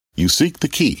You seek the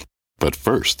key, but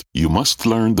first, you must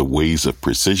learn the ways of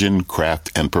precision,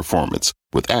 craft, and performance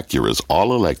with Acura's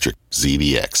all-electric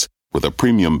ZDX. With a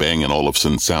premium Bang &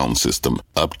 Olufsen sound system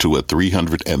up to a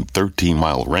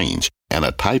 313-mile range and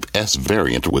a Type S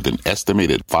variant with an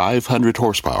estimated 500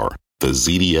 horsepower, the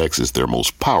ZDX is their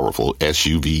most powerful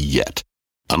SUV yet.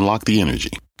 Unlock the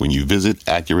energy when you visit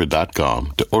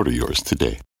Acura.com to order yours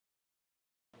today.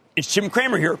 It's Jim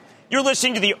Cramer here. You're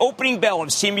listening to the opening bell of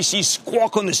CNBC's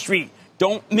Squawk on the Street.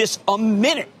 Don't miss a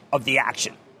minute of the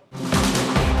action.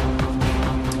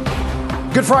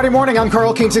 Good Friday morning. I'm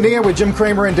Carl Quintanilla with Jim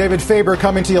Cramer and David Faber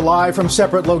coming to you live from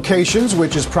separate locations,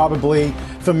 which is probably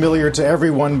familiar to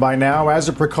everyone by now. As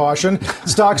a precaution,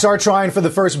 stocks are trying for the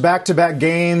first back-to-back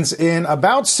gains in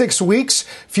about 6 weeks.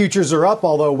 Futures are up,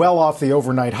 although well off the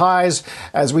overnight highs,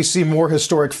 as we see more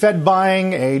historic Fed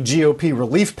buying, a GOP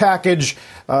relief package,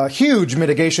 huge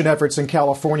mitigation efforts in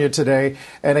California today,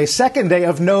 and a second day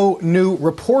of no new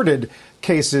reported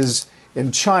cases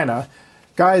in China.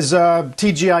 Guys,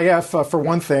 TGIF, for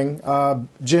one thing.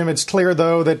 Jim, it's clear,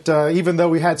 though, that even though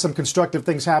we had some constructive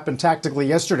things happen tactically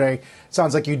yesterday, it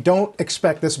sounds like you don't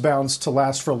expect this bounce to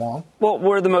last for long. Well,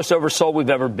 we're the most oversold we've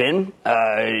ever been.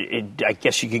 I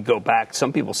guess you could go back.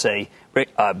 Some people say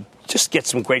just get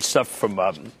some great stuff from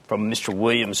Mr.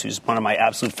 Williams, who's one of my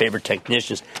absolute favorite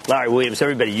technicians. Larry Williams,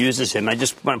 everybody uses him. I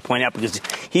just want to point out, because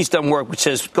he's done work which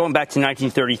says, going back to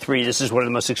 1933, this is one of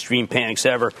the most extreme panics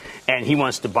ever, and he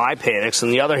wants to buy panics.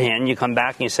 On the other hand, you come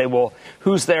back and you say, well,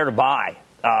 who's there to buy?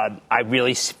 I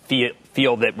really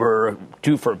feel that we're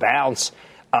due for a bounce.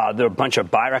 There are a bunch of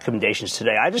buy recommendations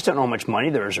today. I just don't know how much money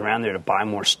there is around there to buy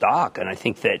more stock, and I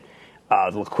think that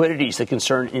the liquidity is the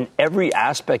concern in every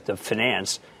aspect of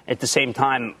finance. At the same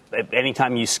time,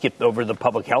 anytime you skip over the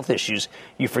public health issues,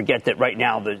 you forget that right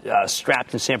now the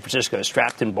strapped in San Francisco,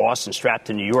 strapped in Boston, strapped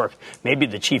in New York, maybe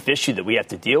the chief issue that we have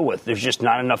to deal with. There's just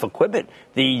not enough equipment.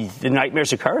 The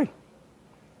nightmare's occurring.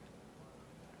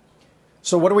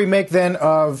 So what do we make then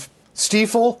of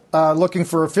Stiefel looking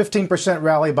for a 15%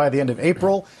 rally by the end of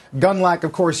April? Gunlack,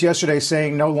 of course, yesterday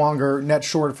saying no longer net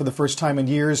short for the first time in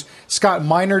years. Scott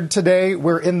Minerd today,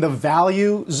 we're in the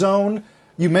value zone.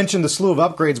 You mentioned the slew of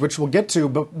upgrades, which we'll get to,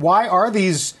 but why are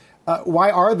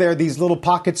there these little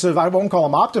pockets of, I won't call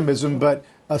them optimism, but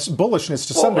bullishness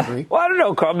to some degree? Well, I don't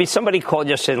know, Carl. I mean, somebody called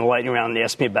yesterday in the lightning round and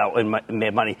asked me about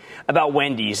money, about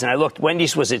Wendy's. And I looked,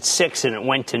 Wendy's was at 6 and it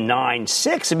went to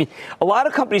 9.6. I mean, a lot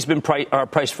of companies have been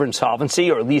priced for insolvency,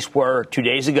 or at least were 2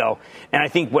 days ago. And I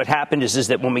think what happened is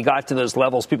that when we got to those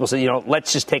levels, people said,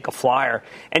 let's just take a flyer.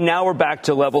 And now we're back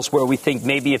to levels where we think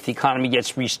maybe if the economy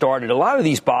gets restarted, a lot of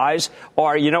these buys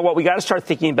are, we got to start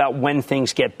thinking about when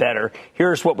things get better.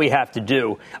 Here's what we have to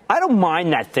do. I don't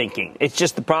mind that thinking. It's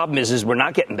just the problem is we're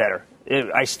not getting better.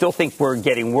 I still think we're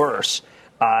getting worse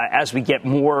as we get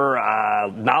more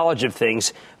knowledge of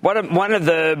things. One of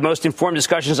the most informed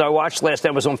discussions I watched last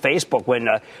night was on Facebook when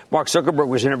Mark Zuckerberg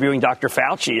was interviewing Dr.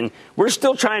 Fauci. And we're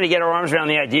still trying to get our arms around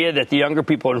the idea that the younger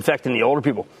people are infecting the older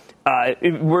people.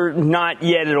 We're not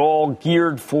yet at all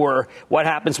geared for what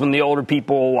happens when the older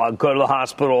people go to the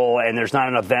hospital and there's not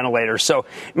enough ventilators. So,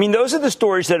 I mean, those are the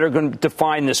stories that are going to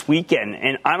define this weekend.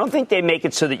 And I don't think they make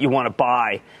it so that you want to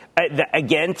buy.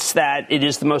 Against that, it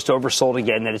is the most oversold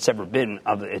again that it's ever been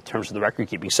in terms of the record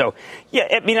keeping. So, yeah,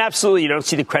 I mean, absolutely, you don't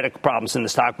see the credit problems in the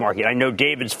stock market. I know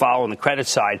David's following the credit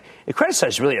side. The credit side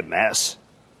is really a mess.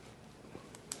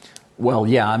 Well,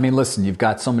 yeah, I mean, listen, you've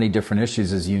got so many different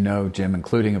issues, as you know, Jim,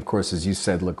 including, of course, as you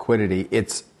said, liquidity.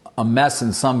 It's a mess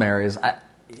in some areas.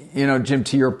 Jim,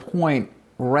 to your point,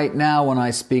 right now when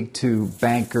I speak to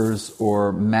bankers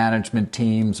or management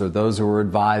teams or those who are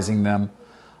advising them,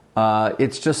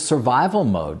 it's just survival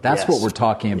mode. That's what we're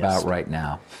talking about right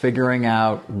now. Figuring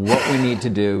out what we need to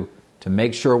do to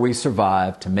make sure we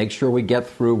survive, to make sure we get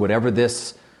through whatever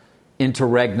this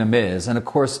interregnum is. And, of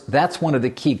course, that's one of the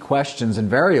key questions and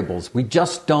variables. We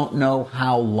just don't know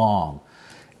how long.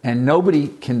 And nobody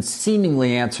can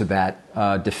seemingly answer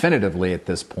that definitively at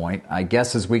this point. I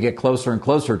guess as we get closer and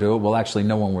closer to it, we'll actually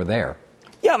know when we're there.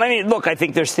 Yeah, I mean, look, I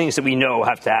think there's things that we know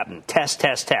have to happen. Test,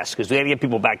 because we got to get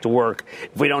people back to work.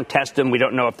 If we don't test them, we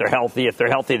don't know if they're healthy. If they're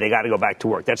healthy, they got to go back to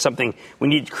work. That's something we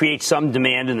need to create some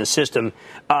demand in the system.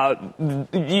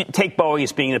 You take Boeing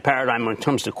as being the paradigm when it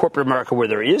comes to corporate America where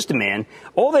there is demand.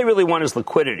 All they really want is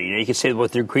liquidity. You can say, well,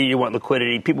 if they're greedy, you want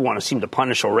liquidity. People want to seem to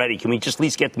punish already. Can we just at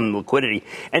least get them liquidity?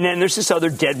 And then there's this other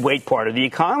dead weight part of the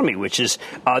economy, which is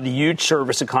the huge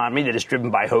service economy that is driven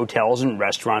by hotels and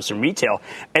restaurants and retail.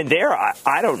 And there,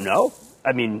 I don't know.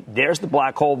 I mean, there's the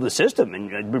black hole of the system.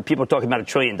 And people are talking about $1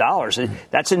 trillion.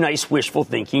 That's a nice wishful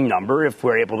thinking number if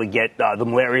we're able to get the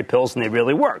malaria pills and they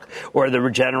really work, or the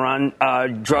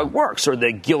Regeneron drug works, or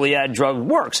the Gilead drug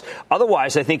works.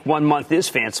 Otherwise, I think 1 month is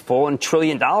fanciful and $1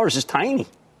 trillion is tiny.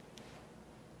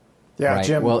 Yeah, right.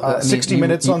 Jim, well, 60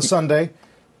 Minutes on Sunday.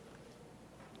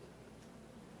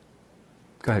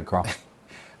 Go ahead, Carl.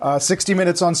 60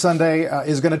 Minutes on Sunday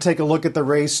is going to take a look at the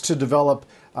race to develop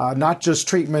not just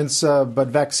treatments, but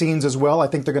vaccines as well. I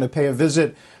think they're going to pay a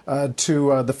visit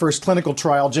to the first clinical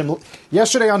trial. Jim,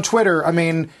 yesterday on Twitter, I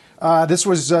mean, this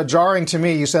was jarring to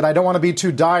me. You said, I don't want to be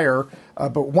too dire,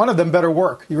 but one of them better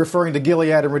work. You're referring to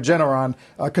Gilead and Regeneron,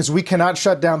 because we cannot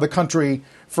shut down the country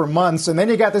for months. And then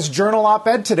you got this Journal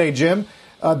op-ed today, Jim.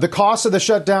 The costs of the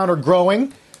shutdown are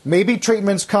growing. Maybe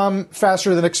treatments come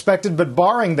faster than expected, but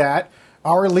barring that,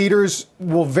 our leaders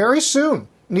will very soon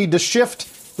need to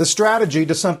shift the strategy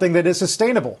to something that is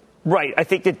sustainable. Right. I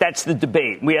think that's the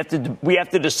debate. We have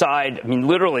to decide. I mean,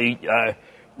 literally,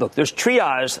 look, there's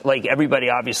triage, like everybody,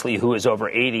 obviously, who is over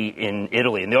 80 in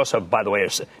Italy. And they also have, by the way,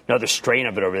 there's another strain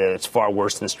of it over there that's far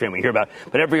worse than the strain we hear about.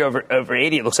 But every over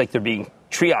 80, it looks like they're being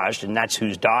triaged, and that's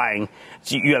who's dying.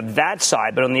 So you have that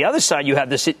side. But on the other side, you have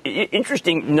this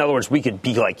interesting, in other words, we could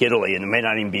be like Italy, and it may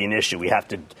not even be an issue. We have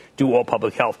to do all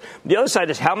public health. The other side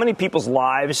is how many people's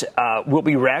lives will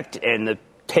be wrecked, and the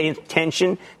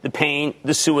tension, the pain,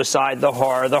 the suicide, the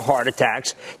horror, the heart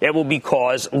attacks that will be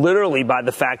caused literally by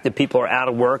the fact that people are out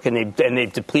of work and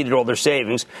they've depleted all their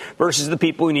savings versus the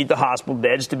people who need the hospital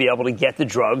beds to be able to get the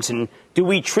drugs. And do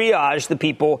we triage the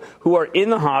people who are in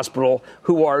the hospital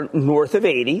who are north of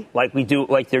 80,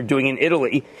 like they're doing in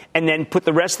Italy, and then put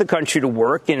the rest of the country to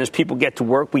work? And as people get to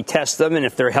work, we test them, and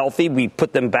if they're healthy, we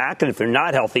put them back, and if they're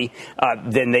not healthy,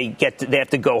 then they have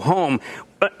to go home.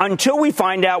 Until we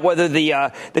find out whether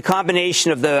the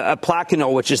combination of the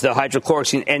Plaquenil, which is the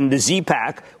hydrochloroquine, and the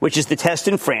Z-Pak, which is the test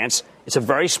in France, it's a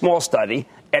very small study,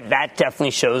 and that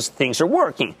definitely shows things are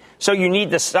working. So you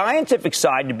need the scientific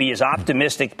side to be as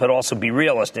optimistic, but also be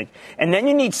realistic. And then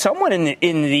you need someone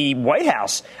in the White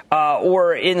House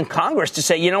or in Congress to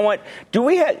say, you know what,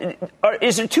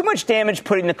 is there too much damage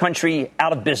putting the country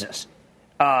out of business?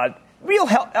 Real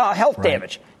health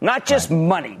damage, not just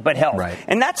money, but health. Right.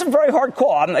 And that's a very hard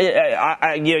call.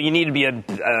 You need to be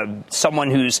someone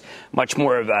who's much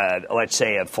more of let's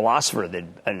say, a philosopher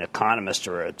than an economist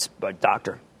or a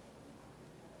doctor.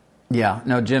 Yeah.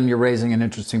 No, Jim, you're raising an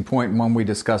interesting point, and one we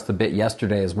discussed a bit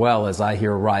yesterday as well, as I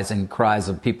hear rising cries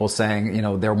of people saying,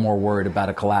 they're more worried about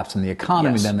a collapse in the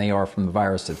economy than they are from the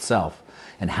virus itself,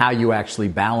 and how you actually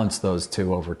balance those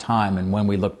two over time. And when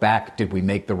we look back, did we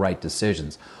make the right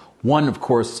decisions? One, of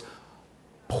course,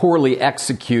 poorly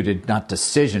executed, not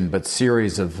decision, but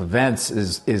series of events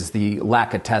is the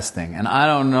lack of testing. And I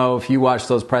don't know if you watch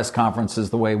those press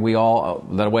conferences the way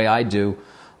I do,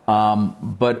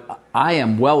 but I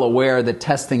am well aware that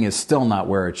testing is still not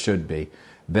where it should be.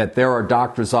 That there are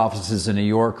doctors' offices in New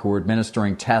York who are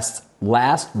administering tests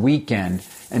last weekend,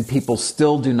 and people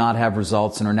still do not have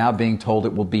results and are now being told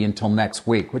it will be until next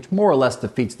week, which more or less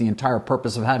defeats the entire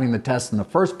purpose of having the test in the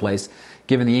first place,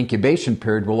 given the incubation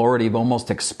period will already have almost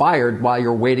expired while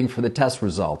you're waiting for the test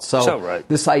results. So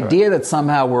this idea that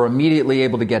somehow we're immediately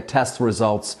able to get test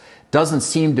results doesn't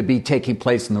seem to be taking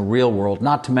place in the real world,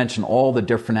 not to mention all the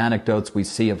different anecdotes we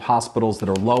see of hospitals that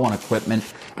are low on equipment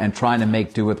and trying to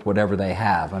make do with whatever they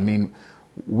have. I mean,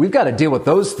 we've got to deal with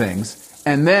those things.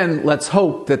 And then let's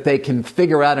hope that they can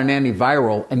figure out an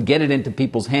antiviral and get it into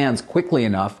people's hands quickly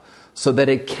enough so that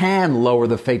it can lower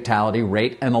the fatality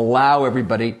rate and allow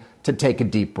everybody to take a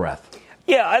deep breath.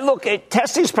 Yeah,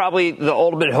 testing is probably the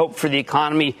ultimate hope for the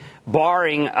economy,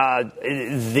 barring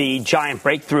the giant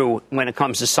breakthrough when it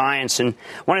comes to science. And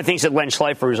one of the things that Len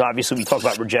Schleifer is, obviously, we talk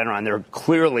about Regeneron, they're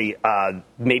clearly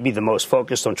maybe the most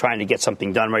focused on trying to get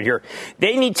something done right here.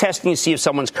 They need testing to see if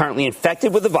someone's currently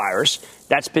infected with the virus.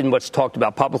 That's been what's talked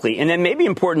about publicly. And then maybe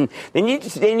important, they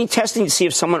need testing to see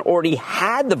if someone already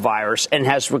had the virus and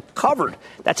has recovered.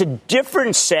 That's a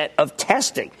different set of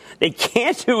testing. They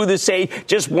can't do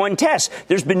just one test.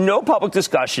 There's been no public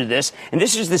discussion of this, and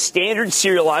this is the standard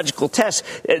serological test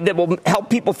that will help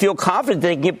people feel confident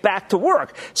they can get back to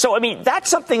work. So, I mean, that's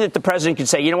something that the president can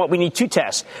say, you know what, we need two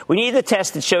tests. We need the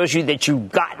test that shows you that you've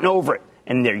gotten over it,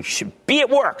 and there you should be at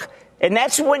work. And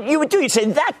that's what you would do. You'd say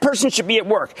that person should be at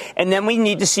work. And then we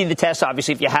need to see the test,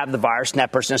 obviously, if you have the virus and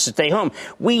that person has to stay home.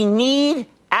 We need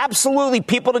absolutely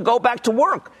people to go back to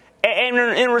work. And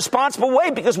in a responsible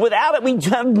way, because without it, we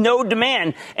have no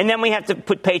demand. And then we have to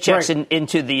put paychecks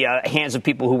into the hands of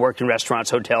people who work in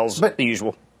restaurants, hotels, the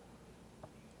usual.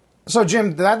 So,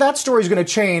 Jim, that story is going to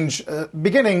change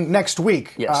beginning next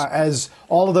week, yes. As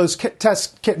all of those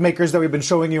test kit makers that we've been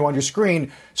showing you on your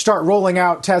screen start rolling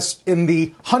out tests in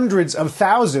the hundreds of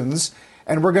thousands,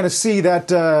 and we're going to see that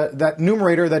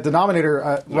that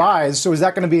denominator rise. So is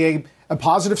that going to be a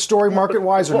positive story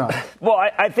market-wise or not? Well,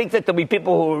 I think that there'll be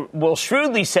people who will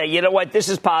shrewdly say, you know what, this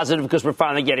is positive because we're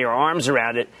finally getting our arms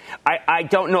around it. I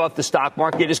don't know if the stock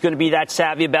market is going to be that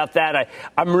savvy about that.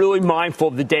 I'm really mindful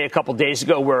of the day a couple days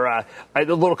ago where a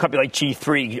little company like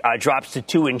G3 drops to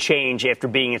 2 and change after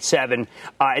being at 7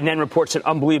 and then reports an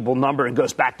unbelievable number and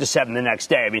goes back to 7 the next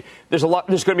day. I mean, there's going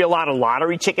to be a lot of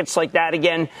lottery tickets like that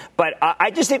again. But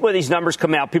I just think when these numbers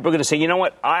come out, people are going to say, you know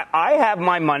what, I have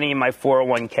my money in my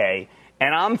 401k.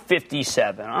 And I'm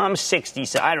 57, I'm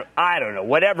 67, I don't know,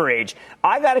 whatever age,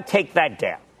 I got to take that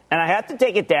down. And I have to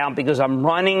take it down because I'm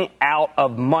running out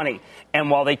of money.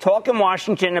 And while they talk in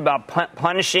Washington about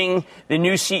punishing the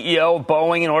new CEO of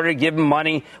Boeing in order to give him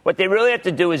money, what they really have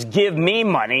to do is give me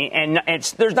money, and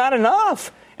there's not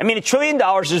enough. I mean, $1 trillion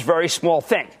is a very small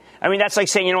thing. I mean, that's like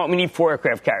saying, you know what, we need 4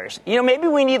 aircraft carriers. You know, maybe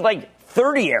we need like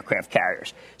 30 aircraft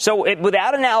carriers. So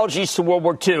without analogies to World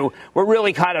War II, we're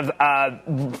really kind of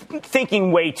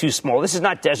thinking way too small. This is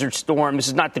not Desert Storm. This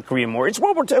is not the Korean War. It's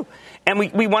World War II. And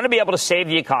we want to be able to save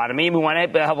the economy. And we want to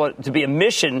be able to be a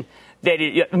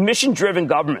mission-driven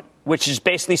government, which is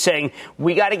basically saying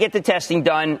we got to get the testing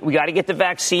done. We got to get the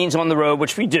vaccines on the road,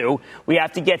 which we do. We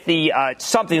have to get the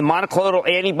monoclonal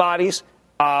antibodies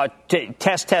to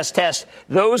test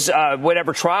those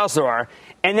whatever trials there are,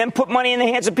 and then put money in the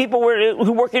hands of people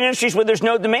who work in industries where there's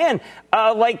no demand,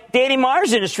 like Danny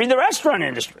Meyer's industry, the restaurant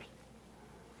industry.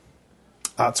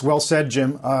 It's well said,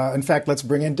 Jim. In fact, let's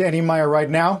bring in Danny Meyer right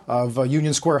now of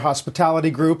Union Square Hospitality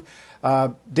Group.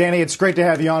 Danny, it's great to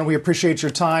have you on. We appreciate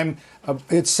your time.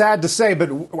 It's sad to say,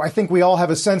 but I think we all have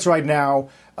a sense right now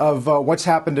of what's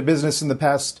happened to business in the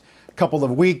past couple of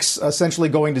weeks, essentially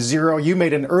going to zero. You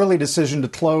made an early decision to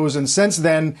close, and since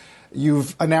then,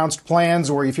 you've announced plans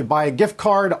where if you buy a gift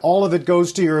card, all of it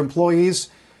goes to your employees.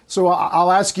 So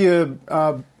I'll ask you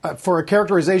for a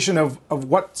characterization of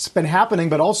what's been happening,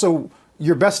 but also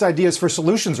your best ideas for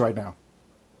solutions right now.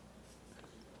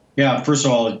 Yeah, first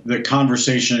of all, the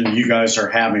conversation you guys are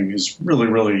having is really,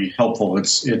 really helpful.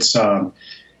 It's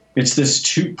this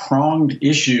two-pronged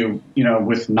issue, you know,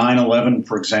 with 9/11,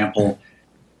 for example.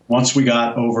 Once we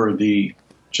got over the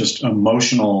just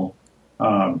emotional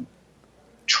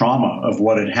trauma of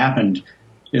what had happened,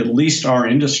 at least our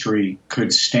industry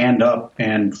could stand up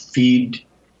and feed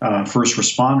first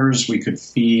responders. We could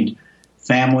feed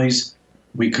families.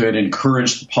 We could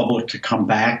encourage the public to come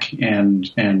back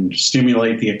and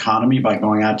stimulate the economy by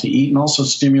going out to eat, and also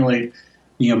stimulate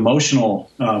the emotional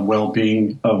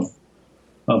well-being of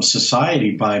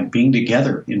society by being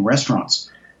together in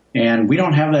restaurants. And we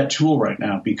don't have that tool right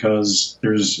now because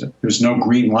there's no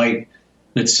green light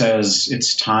that says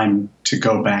it's time to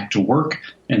go back to work,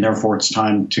 and therefore it's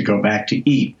time to go back to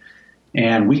eat.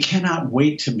 And we cannot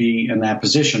wait to be in that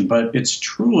position. But it's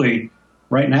truly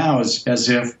right now as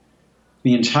if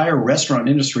the entire restaurant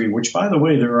industry, which, by the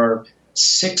way, there are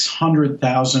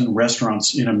 600,000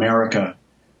 restaurants in America.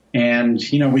 And,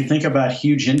 you know, we think about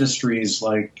huge industries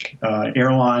like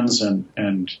airlines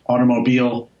and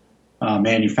automobile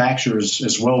manufacturers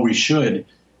as well. We should.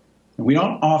 We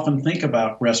don't often think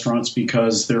about restaurants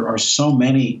because there are so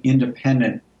many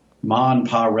independent ma and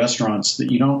pa restaurants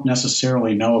that you don't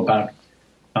necessarily know about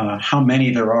how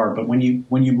many there are. But when you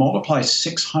multiply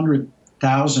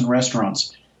 600,000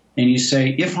 restaurants and you say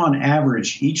if on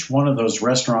average each one of those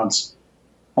restaurants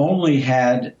only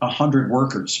had 100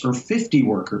 workers or 50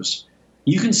 workers,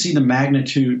 you can see the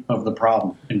magnitude of the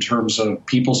problem in terms of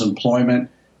people's employment,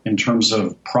 in terms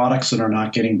of products that are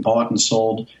not getting bought and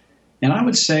sold. And I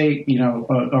would say, you know,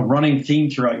 a running theme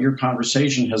throughout your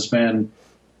conversation has been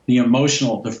the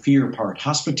emotional, the fear part.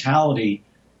 Hospitality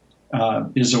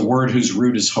is a word whose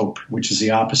root is hope, which is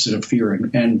the opposite of fear.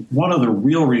 And one of the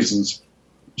real reasons,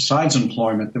 besides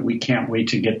employment, that we can't wait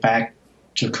to get back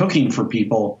to cooking for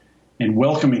people and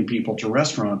welcoming people to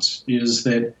restaurants is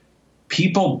that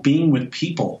people being with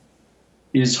people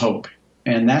is hope.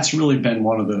 And that's really been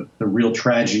one of the real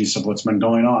tragedies of what's been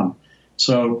going on.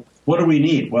 So what do we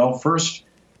need? Well, first,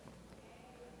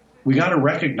 we got to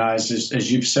recognize,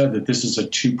 as you've said, that this is a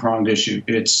two-pronged issue.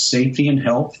 It's safety and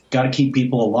health. Got to keep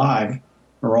people alive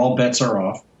or all bets are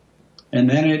off. And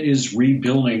then it is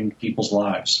rebuilding people's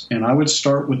lives. And I would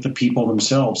start with the people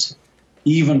themselves,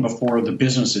 even before the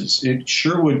businesses. It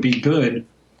sure would be good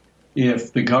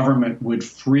if the government would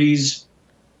freeze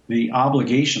the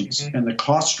obligations and the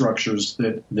cost structures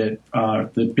that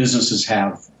businesses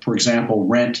have. For example,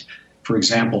 rent, for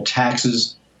example,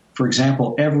 taxes, for for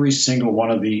example, every single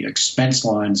one of the expense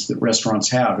lines that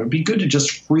restaurants have. It would be good to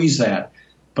just freeze that.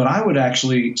 But I would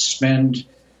actually spend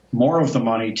more of the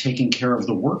money taking care of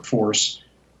the workforce,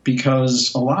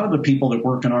 because a lot of the people that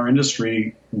work in our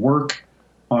industry work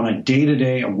on a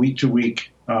day-to-day, a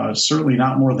week-to-week, certainly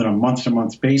not more than a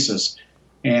month-to-month basis.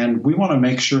 And we want to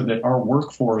make sure that our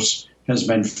workforce has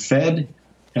been fed,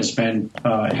 has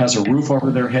a roof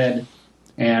over their head,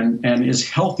 and is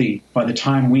healthy by the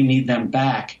time we need them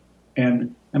back.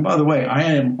 And by the way, I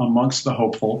am amongst the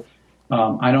hopeful.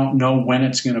 I don't know when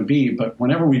it's going to be, but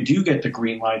whenever we do get the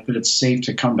green light that it's safe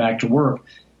to come back to work,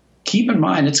 keep in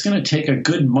mind it's going to take a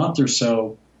good month or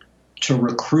so to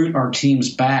recruit our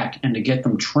teams back and to get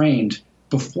them trained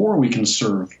before we can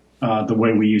serve the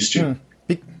way we used to.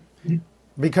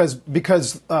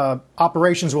 Because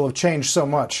operations will have changed so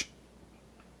much.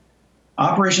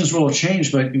 Operations will have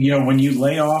changed, but when you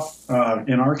lay off,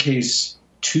 in our case,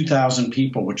 2,000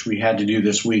 people, which we had to do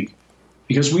this week,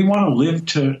 because we want to live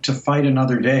to fight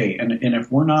another day. And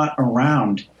if we're not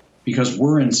around because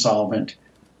we're insolvent,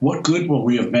 what good will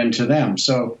we have been to them?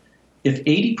 So if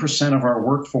 80% of our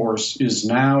workforce is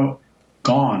now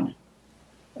gone,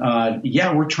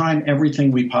 we're trying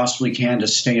everything we possibly can to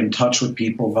stay in touch with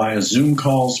people via Zoom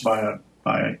calls, via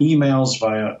emails,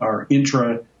 via our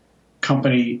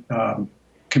intra-company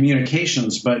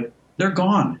communications, but they're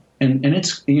gone. And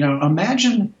it's,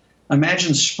 imagine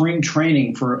spring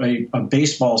training for a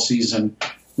baseball season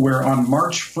where on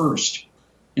March 1st,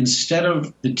 instead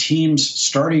of the teams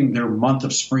starting their month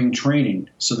of spring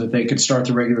training so that they could start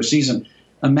the regular season,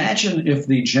 imagine if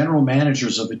the general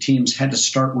managers of the teams had to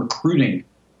start recruiting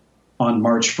on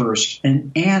March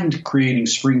 1st and creating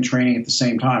spring training at the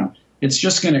same time. It's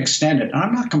just going to extend it. And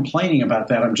I'm not complaining about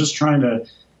that. I'm just trying to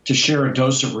share a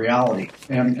dose of reality.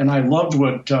 And I loved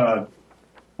what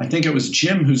I think it was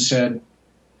Jim who said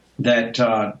that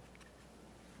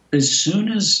as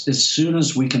soon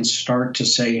as we can start to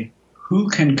say who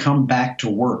can come back to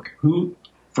work,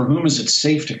 for whom is it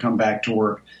safe to come back to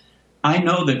work, I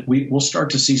know that we'll start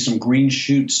to see some green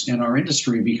shoots in our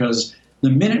industry, because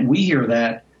the minute we hear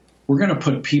that, we're going to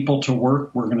put people to work.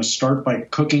 We're going to start by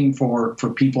cooking for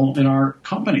people in our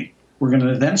company. We're going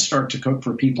to then start to cook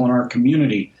for people in our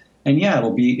community. And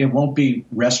it won't be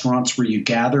restaurants where you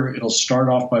gather. It'll start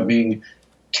off by being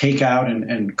takeout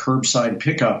and curbside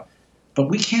pickup. But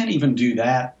we can't even do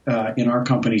that in our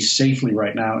company safely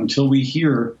right now until we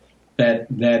hear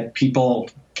that people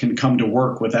can come to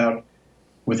work without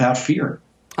fear.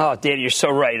 Oh, Danny, you're so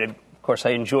right. Of course,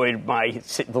 I enjoyed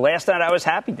the last night I was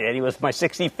happy, Danny, was my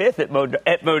 65th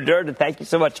at Moderna. Thank you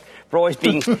so much for always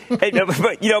being,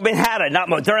 Manhattan, not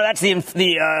Moderna. That's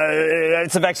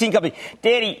it's a vaccine company.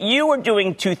 Danny, you are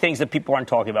doing two things that people aren't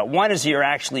talking about. One is you're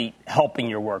actually helping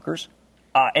your workers.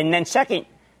 And then second,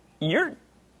 you're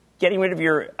getting rid of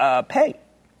your pay.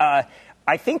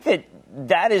 I think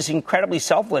that is incredibly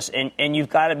selfless, and you've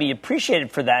got to be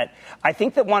appreciated for that. I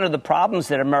think that one of the problems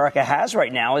that America has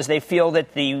right now is they feel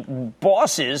that the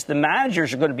bosses, the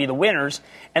managers, are going to be the winners,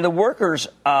 and the workers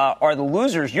are the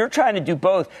losers. You're trying to do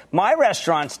both. My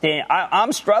restaurants, Dan,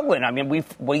 I'm struggling. I mean,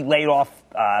 we laid off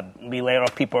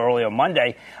people early on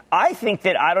Monday. I think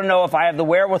that I don't know if I have the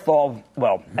wherewithal.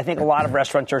 Well, I think a lot of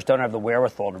restaurateurs don't have the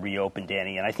wherewithal to reopen,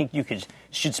 Danny. And I think you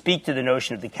should speak to the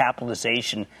notion of the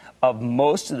capitalization of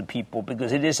most of the people,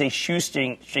 because it is a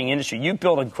shoestring industry. You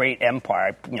built a great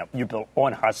empire. You built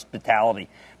on hospitality.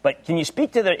 But can you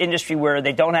speak to the industry where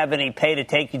they don't have any pay to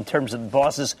take in terms of the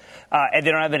bosses, and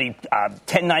they don't have any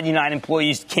 1099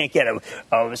 employees, can't get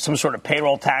some sort of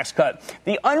payroll tax cut?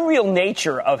 The unreal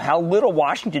nature of how little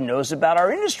Washington knows about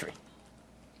our industry.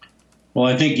 Well,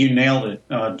 I think you nailed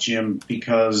it, Jim,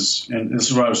 because, and this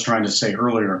is what I was trying to say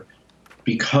earlier,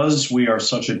 because we are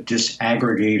such a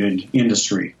disaggregated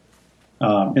industry.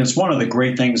 And it's one of the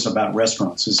great things about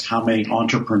restaurants is how many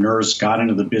entrepreneurs got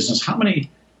into the business, how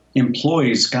many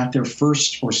employees got their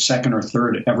first or second or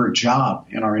third ever job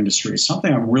in our industry. It's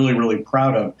something I'm really, really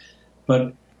proud of.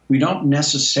 But we don't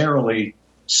necessarily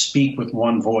speak with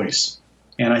one voice.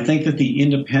 And I think that the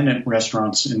independent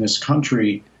restaurants in this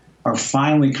country are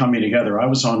finally coming together. I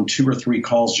was on 2 or 3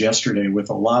 calls yesterday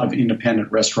with a lot of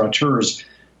independent restaurateurs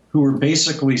who were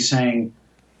basically saying,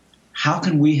 how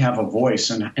can we have a voice,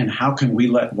 and how can we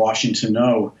let Washington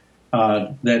know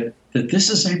that this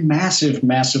is a massive,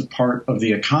 massive part of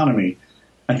the economy?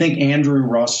 I think Andrew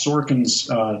Ross Sorkin's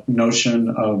notion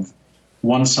of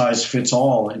one size fits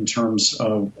all in terms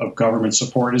of government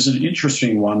support is an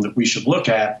interesting one that we should look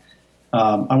at.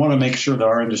 I want to make sure that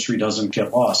our industry doesn't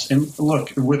get lost. And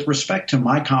look, with respect to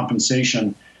my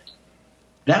compensation,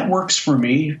 that works for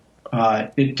me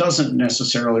it doesn't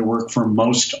necessarily work for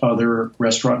most other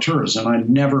restaurateurs. And I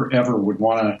never, ever would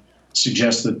want to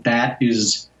suggest that that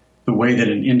is the way that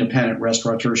an independent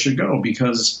restaurateur should go,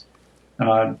 because,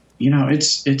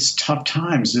 it's tough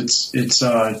times. It's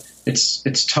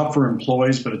tough for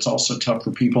employees, but it's also tough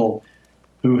for people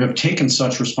who have taken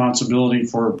such responsibility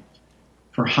for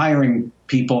hiring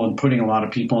people and putting a lot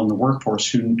of people in the workforce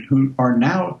who are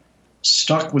now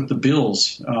stuck with the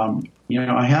bills.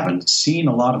 I haven't seen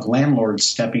a lot of landlords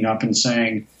stepping up and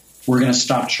saying, we're going to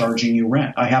stop charging you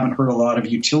rent. I haven't heard a lot of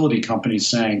utility companies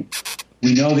saying,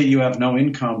 we know that you have no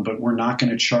income, but we're not going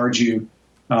to charge you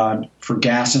for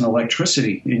gas and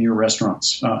electricity in your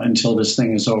restaurants until this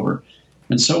thing is over.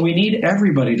 And so we need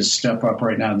everybody to step up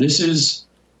right now. This is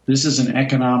an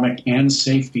economic and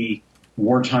safety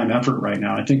wartime effort right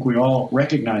now. I think we all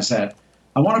recognize that.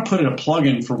 I want to put a plug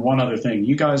in for one other thing.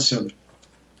 You guys have,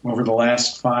 over the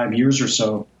last 5 years or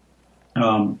so,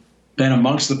 been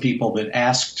amongst the people that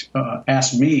asked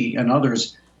me and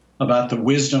others about the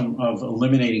wisdom of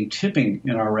eliminating tipping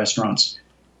in our restaurants.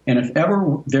 And if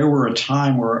ever there were a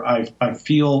time where I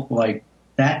feel like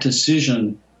that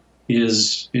decision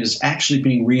is actually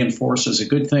being reinforced as a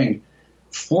good thing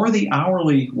for the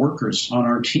hourly workers on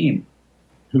our team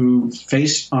who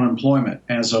face unemployment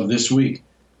as of this week,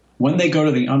 when they go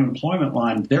to the unemployment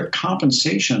line, their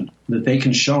compensation that they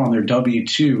can show on their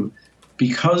W-2,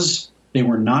 because they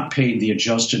were not paid the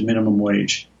adjusted minimum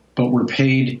wage, but were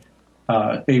paid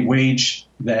a wage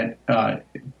that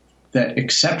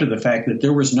accepted the fact that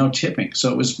there was no tipping.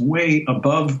 So it was way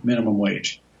above minimum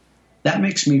wage. That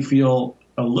makes me feel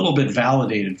a little bit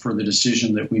validated for the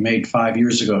decision that we made 5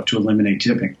 years ago to eliminate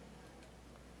tipping.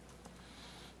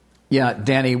 Yeah,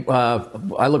 Danny,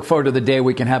 I look forward to the day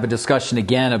we can have a discussion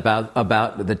again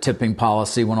about the tipping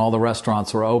policy when all the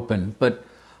restaurants are open, but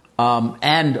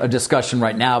and a discussion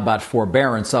right now about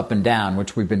forbearance up and down,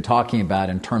 which we've been talking about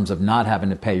in terms of not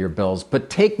having to pay your bills. But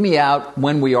take me out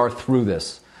when we are through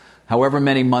this, however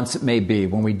many months it may be,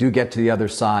 when we do get to the other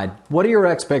side. What are your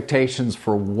expectations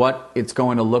for what it's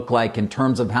going to look like in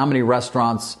terms of how many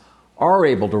restaurants are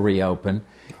able to reopen,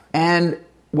 and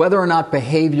whether or not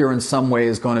behavior in some way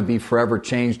is going to be forever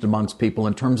changed amongst people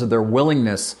in terms of their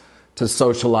willingness to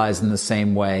socialize in the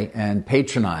same way and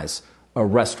patronize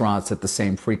restaurants at the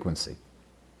same frequency?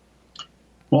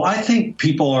 Well, I think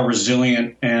people are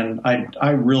resilient, and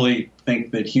I really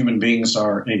think that human beings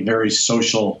are a very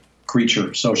social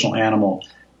creature, social animal.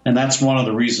 And that's one of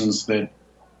the reasons that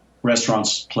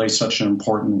restaurants play such an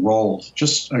important role.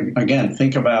 Just, again,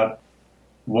 think about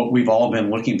what we've all been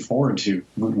looking forward to.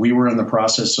 We were in the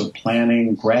process of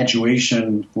planning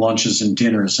graduation lunches and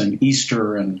dinners and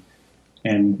Easter and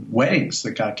weddings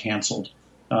that got canceled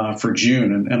for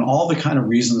June, and all the kind of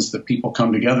reasons that people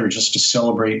come together just to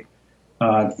celebrate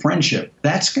friendship.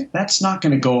 That's not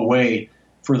going to go away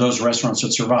for those restaurants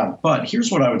that survive. But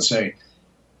here's what I would say.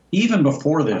 Even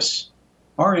before this,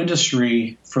 our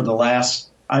industry for the last,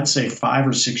 I'd say, 5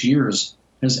 or 6 years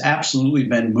has absolutely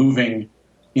been moving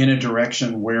in a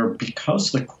direction where,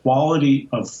 because the quality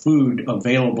of food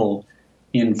available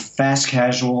in fast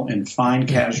casual and fine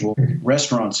casual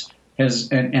restaurants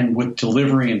and with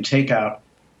delivery and takeout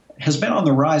has been on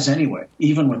the rise anyway,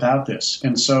 even without this.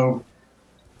 And so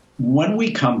when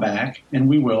we come back, and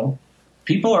we will,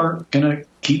 people are going to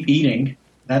keep eating.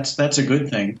 That's a good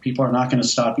thing. People are not going to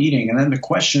stop eating. And then the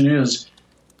question is,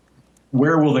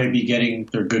 where will they be getting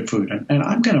their good food? And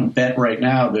I'm going to bet right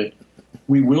now that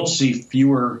we will see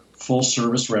fewer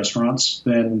full-service restaurants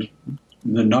than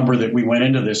the number that we went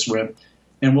into this with,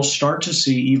 and we'll start to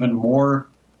see even more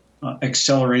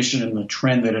acceleration in the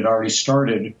trend that had already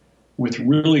started, with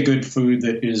really good food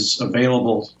that is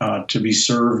available to be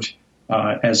served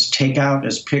as takeout,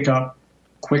 as pickup,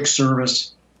 quick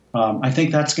service. I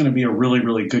think that's going to be a really,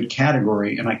 really good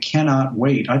category, and I cannot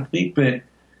wait. I think that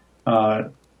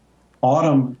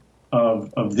autumn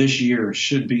of this year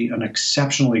should be an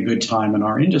exceptionally good time in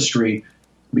our industry,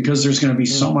 because there's going to be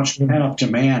so much pent-up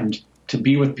demand to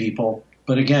be with people.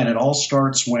 But again, it all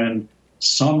starts when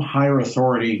some higher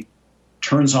authority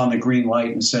turns on the green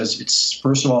light and says,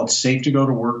 first of all, it's safe to go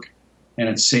to work, and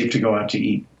it's safe to go out to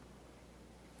eat.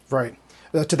 Right.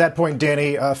 To that point,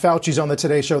 Danny, Fauci's on the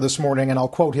Today Show this morning, and I'll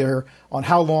quote here on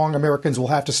how long Americans will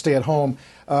have to stay at home.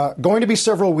 Going to be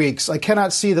several weeks. I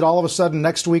cannot see that all of a sudden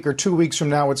next week or 2 weeks from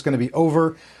now it's going to be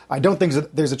over. I don't think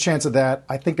there's a chance of that.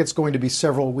 I think it's going to be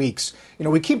several weeks. You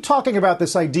know, we keep talking about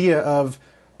this idea of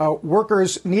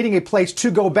workers needing a place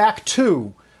to go back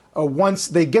to once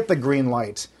they get the green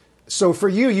light. So for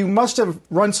you, you must have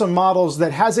run some models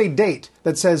that has a date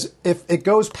that says if it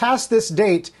goes past this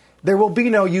date, there will be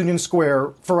no Union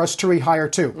Square for us to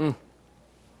rehire to.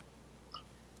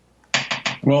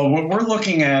 Well, what we're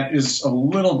looking at is a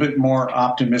little bit more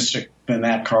optimistic than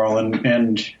that, Carl.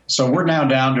 And so we're now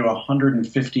down to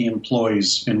 150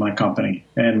 employees in my company.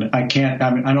 And I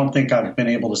don't think I've been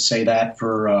able to say that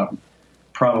for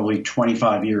probably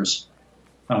 25 years,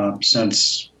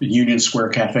 since Union Square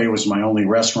Cafe was my only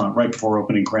restaurant right before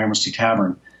opening Cramer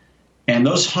Tavern. And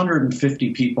those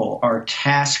 150 people are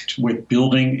tasked with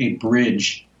building a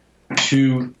bridge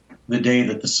to the day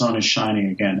that the sun is shining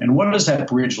again. And what does that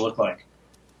bridge look like?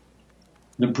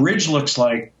 The bridge looks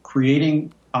like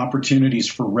creating opportunities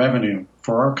for revenue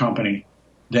for our company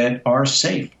that are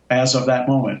safe as of that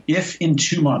moment. If in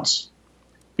 2 months,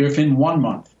 if in 1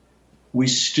 month, we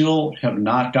still have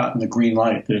not gotten the green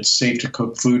light that it's safe to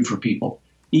cook food for people,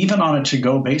 even on a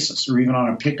to-go basis or even on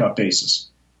a pickup basis.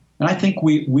 And I think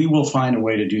we will find a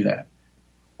way to do that.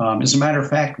 As a matter of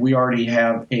fact, we already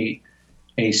have a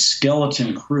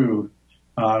skeleton crew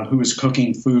who is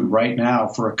cooking food right now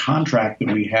for a contract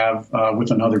that we have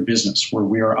with another business where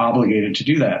we are obligated to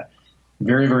do that.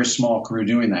 Very, very small crew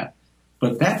doing that.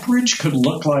 But that bridge could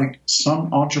look like some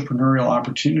entrepreneurial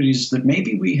opportunities that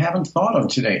maybe we haven't thought of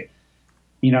today.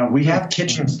 You know, we have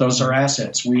kitchens. Those are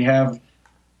assets. We have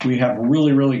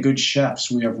really, really good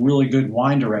chefs. We have really good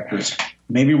wine directors.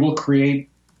 Maybe we'll create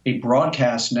a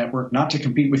broadcast network, not to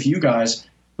compete with you guys,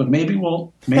 but maybe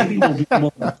we'll be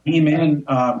able to beam in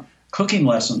cooking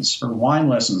lessons or wine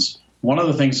lessons. One of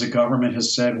the things the government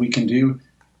has said we can do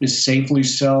is safely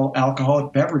sell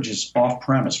alcoholic beverages off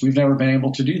premise. We've never been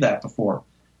able to do that before.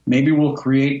 Maybe we'll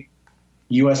create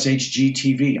USHG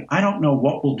TV. I don't know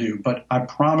what we'll do, but I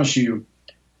promise you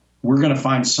we're going to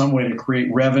find some way to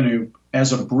create revenue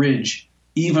as a bridge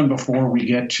even before we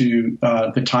get to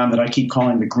the time that I keep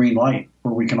calling the green light,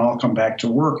 where we can all come back to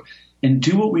work and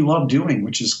do what we love doing,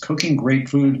 which is cooking great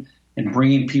food and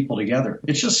bringing people together.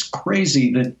 It's just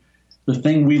crazy that the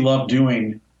thing we love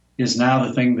doing is now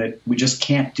the thing that we just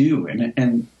can't do.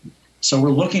 And so we're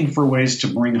looking for ways to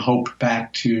bring hope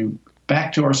back to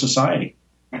our society.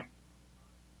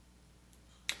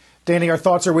 Danny, our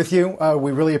thoughts are with you.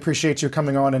 We really appreciate you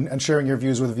coming on and sharing your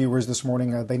views with viewers this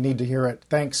morning. They need to hear it.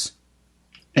 Thanks.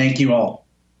 Thank you all.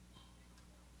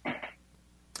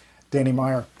 Danny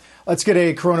Meyer. Let's get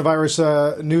a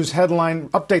coronavirus news headline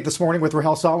update this morning with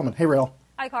Rahel Solomon. Hey, Rahel.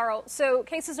 Hi, Carl. So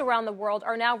cases around the world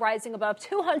are now rising above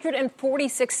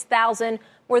 246,000.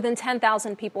 More than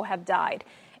 10,000 people have died.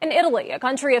 In Italy, a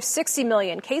country of 60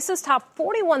 million, cases top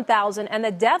 41,000, and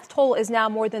the death toll is now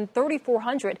more than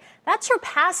 3,400. That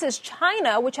surpasses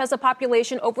China, which has a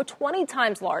population over 20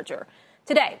 times larger.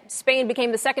 Today, Spain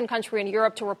became the second country in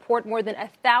Europe to report more than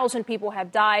 1,000 people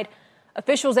have died.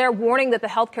 Officials there warning that the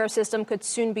healthcare system could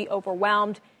soon be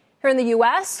overwhelmed. Here in the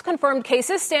U.S., confirmed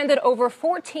cases stand at over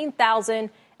 14,000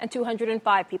 and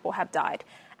 205 people have died.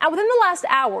 And within the last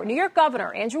hour, New York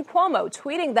Governor Andrew Cuomo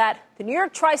tweeting that the New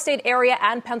York tri-state area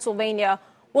and Pennsylvania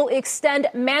will extend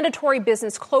mandatory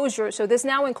business closures. So this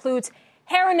now includes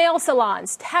hair and nail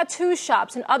salons, tattoo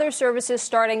shops, and other services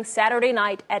starting Saturday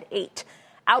night at 8.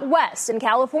 Out west in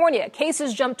California,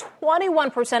 cases jumped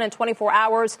 21% in 24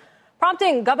 hours,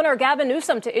 prompting Governor Gavin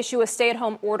Newsom to issue a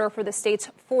stay-at-home order for the state's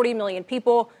 40 million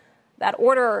people. That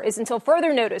order is until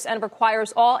further notice and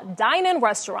requires all dine-in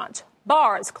restaurants,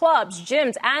 bars, clubs,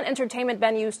 gyms, and entertainment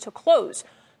venues to close.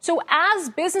 So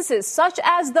as businesses such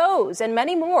as those and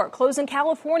many more close in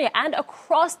California and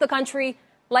across the country,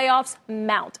 layoffs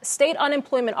mount. State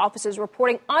unemployment offices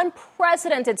reporting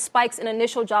unprecedented spikes in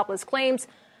initial jobless claims.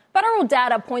 Federal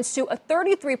data points to a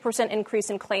 33% increase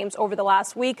in claims over the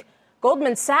last week.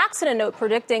 Goldman Sachs in a note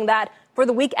predicting that for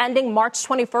the week ending March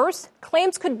 21st,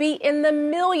 claims could be in the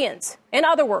millions. In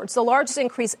other words, the largest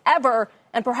increase ever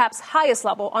and perhaps highest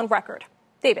level on record.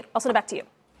 David, I'll send it back to you.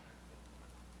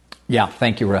 Yeah,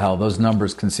 thank you, Rahel. Those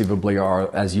numbers conceivably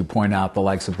are, as you point out, the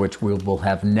likes of which we will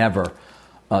have never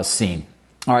seen.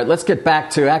 All right, let's get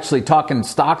back to actually talking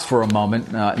stocks for a moment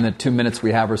in the 2 minutes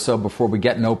we have or so before we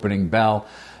get an opening bell.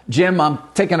 Jim, I'm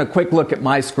taking a quick look at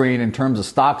my screen in terms of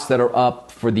stocks that are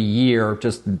up for the year,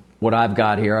 just what I've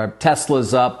got here.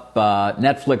 Tesla's up,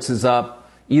 Netflix is up,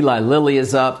 Eli Lilly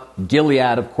is up,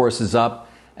 Gilead, of course, is up.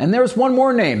 And there's one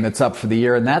more name that's up for the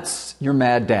year, and that's your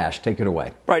mad dash. Take it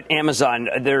away. Right, Amazon.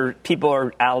 People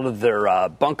are out of their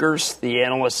bunkers. The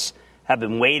analysts have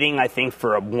been waiting, I think,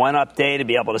 for one update to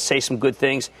be able to say some good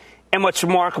things. And what's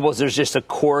remarkable is there's just a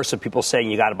chorus of people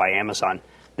saying you got to buy Amazon.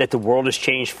 that the world has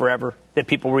changed forever, that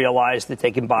people realize that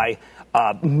they can buy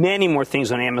many more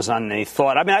things on Amazon than they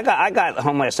thought. I mean, I got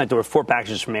home last night. There were 4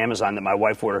 packages from Amazon that my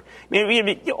wife ordered. I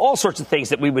mean, all sorts of things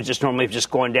that we would just normally have just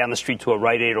gone down the street to a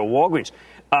Rite Aid or Walgreens.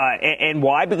 And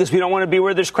why? Because we don't want to be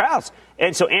where there's crowds.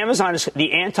 And so Amazon is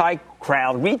the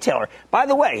anti-crowd retailer. By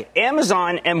the way,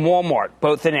 Amazon and Walmart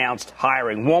both announced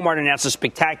hiring. Walmart announced a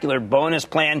spectacular bonus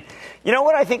plan. You know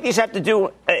what I think these have to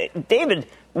do? David,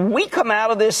 we come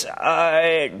out of this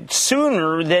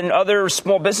sooner than other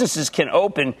small businesses can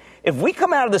open. If we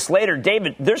come out of this later,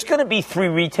 David, there's going to be 3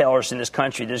 retailers in this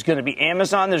country. There's going to be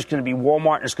Amazon, there's going to be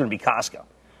Walmart, and there's going to be Costco.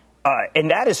 And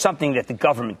that is something that the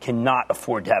government cannot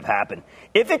afford to have happen.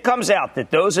 If it comes out that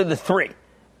those are the 3,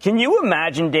 can you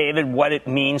imagine, David, what it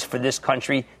means for this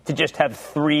country to just have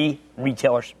 3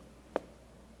 retailers?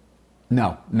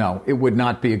 No, it would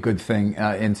not be a good thing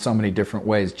in so many different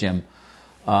ways, Jim.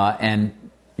 And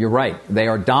you're right. They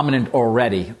are dominant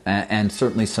already and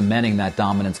certainly cementing that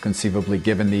dominance conceivably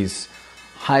given these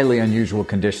highly unusual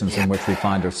conditions in which we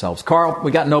find ourselves. Carl,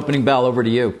 we got an opening bell. Over to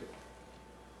you.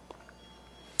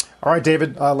 All right,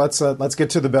 David, let's get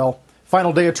to the bell.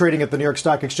 Final day of trading at the New York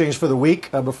Stock Exchange for the week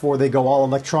before they go all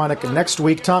electronic next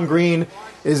week. Tom Green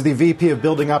is the VP of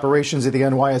Building Operations at the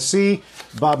NYSE.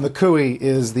 Bob McCooey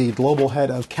is the Global Head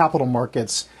of Capital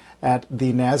Markets at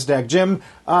the NASDAQ. Jim,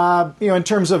 in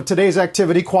terms of today's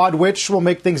activity, Quad Witch will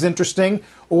make things interesting.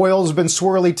 Oil's been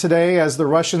swirly today as the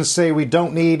Russians say we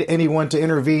don't need anyone to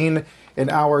intervene in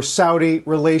our Saudi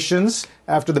relations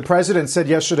after the president said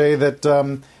yesterday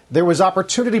that there was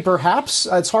opportunity, perhaps.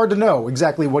 It's hard to know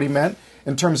exactly what he meant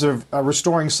in terms of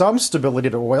restoring some stability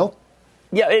to oil.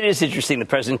 Yeah, it is interesting. The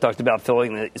president talked about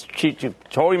filling the Strategic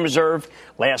Petroleum Reserve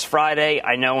last Friday.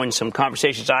 I know in some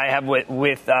conversations I have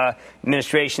with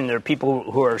administration, there are people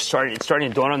who are starting to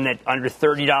dawn on that under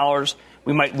 $30,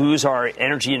 we might lose our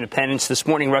energy independence. This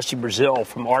morning, Rusty Brazil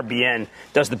from RBN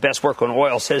does the best work on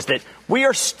oil, says that we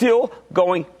are still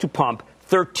going to pump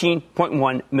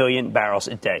 13.1 million barrels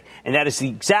a day. And that is the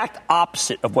exact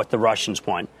opposite of what the Russians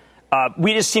want.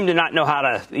 We just seem to not know how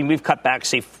to. We've cut back,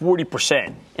 say,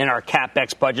 40% in our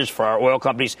CapEx budgets for our oil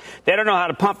companies. They don't know how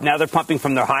to pump. Now they're pumping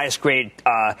from their highest grade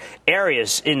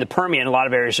areas in the Permian. A lot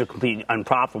of areas are completely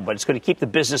unprofitable, but it's going to keep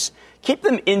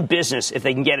them in business if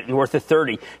they can get it north of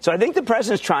 30. So I think the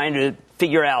president's trying to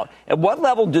figure out at what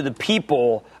level do the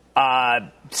people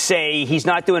say he's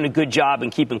not doing a good job in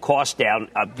keeping costs down.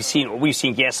 We've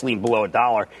seen gasoline below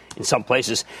 $1 in some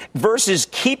places versus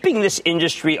keeping this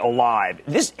industry alive.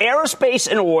 This aerospace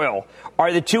and oil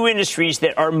are the 2 industries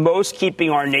that are most keeping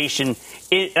our nation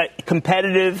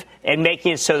competitive and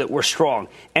making it so that we're strong.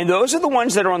 And those are the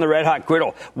ones that are on the red hot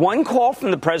griddle. One call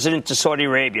from the president to Saudi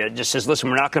Arabia just says, listen,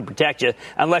 we're not going to protect you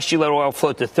unless you let oil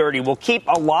float to 30. We'll keep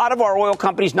a lot of our oil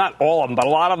companies, not all of them, but a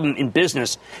lot of them in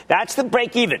business. That's the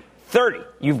break even. 30.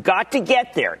 You've got to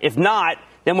get there. If not,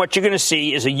 then what you're going to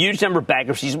see is a huge number of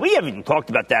bankruptcies. We haven't even talked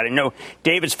about that. I know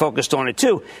David's focused on it,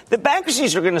 too. The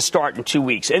bankruptcies are going to start in 2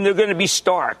 weeks, and they're going to be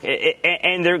stark,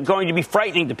 and they're going to be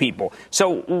frightening to people.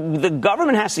 So the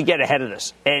government has to get ahead of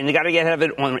this, and they got to get ahead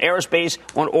of it on aerospace,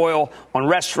 on oil, on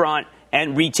restaurant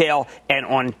and retail, and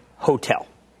on hotel.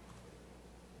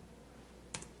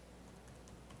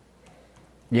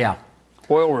 Yeah.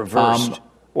 Oil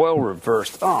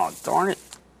reversed. Oh, darn it.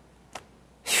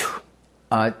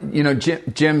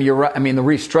 Jim, you're right. I mean, the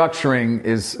restructuring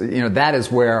is, that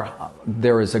is where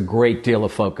there is a great deal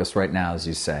of focus right now, as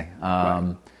you say.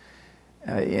 Right.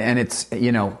 And it's,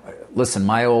 listen,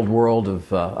 my old world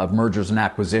of mergers and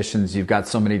acquisitions, you've got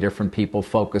so many different people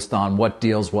focused on what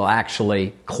deals will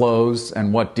actually close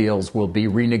and what deals will be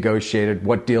renegotiated,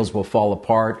 what deals will fall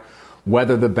apart,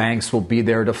 whether the banks will be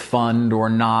there to fund or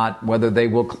not, whether they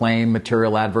will claim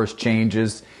material adverse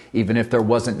changes, even if there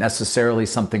wasn't necessarily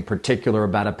something particular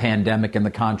about a pandemic in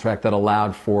the contract that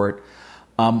allowed for it.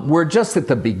 We're just at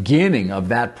the beginning of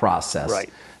that process. Right.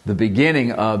 The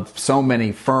beginning of so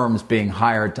many firms being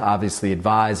hired to obviously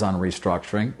advise on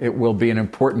restructuring. It will be an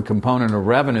important component of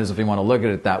revenues, if you want to look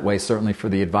at it that way, certainly for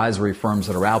the advisory firms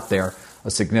that are out there,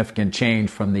 a significant change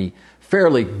from the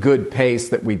fairly good pace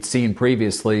that we'd seen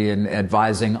previously in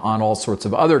advising on all sorts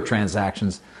of other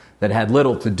transactions that had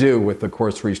little to do with, of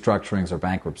course, restructurings or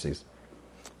bankruptcies.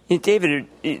 David,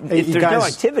 if there's no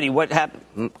activity, what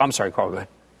happened? I'm sorry, Carl, go ahead.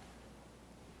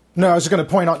 No, I was just going to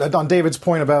point out on David's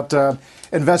point about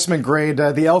investment grade.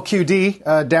 The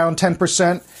LQD down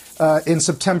 10% in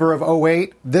September of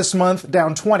 2008. This month,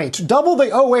 down 20%. Double the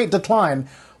 2008 decline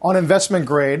on investment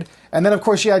grade. And then, of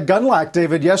course, you had Gundlach,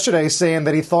 David, yesterday saying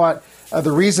that he thought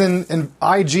the reason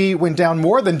IG went down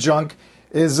more than junk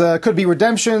is could be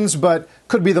redemptions, but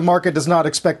could be the market does not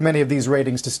expect many of these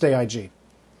ratings to stay IG.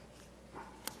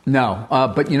 No,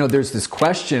 but, there's this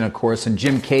question, of course, and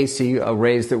Jim Casey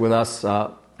raised it with us,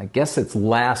 I guess it's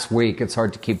last week. It's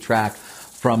hard to keep track,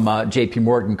 from J.P.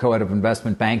 Morgan, co-head of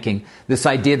investment banking. This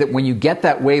idea that when you get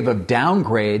that wave of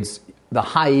downgrades, the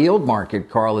high yield market,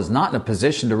 Carl, is not in a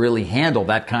position to really handle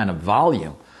that kind of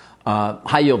volume.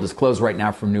 High yield is closed right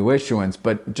now from new issuance,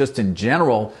 but just in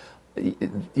general,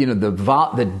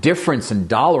 the difference in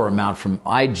dollar amount from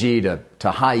IG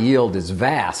to high yield is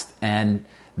vast. And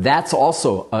that's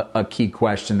also a key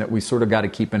question that we sort of got to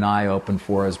keep an eye open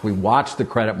for as we watch the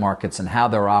credit markets and how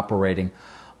they're operating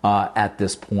at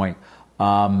this point.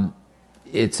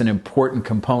 It's an important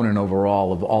component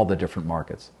overall of all the different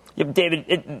markets. Yeah,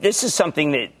 David, this is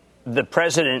something that the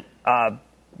president,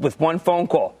 with one phone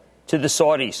call to the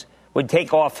Saudis, would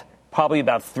take off probably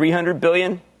about $300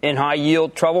 billion in high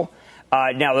yield trouble.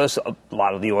 Now, there's a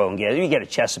lot of the oil and gas. You get a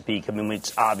Chesapeake. I mean,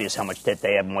 it's obvious how much debt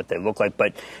they have and what they look like.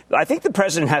 But I think the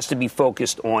president has to be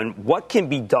focused on what can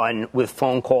be done with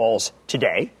phone calls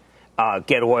today.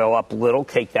 Get oil up a little,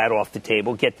 take that off the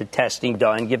table, get the testing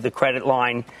done, give the credit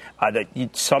line,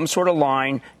 some sort of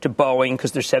line to Boeing,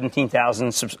 because there's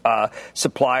 17,000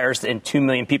 suppliers and 2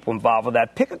 million people involved with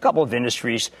that. Pick a couple of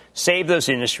industries, save those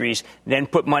industries, then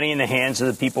put money in the hands of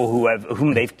the people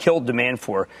whom they've killed demand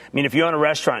for. I mean, if you own a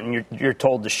restaurant and you're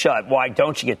told to shut, why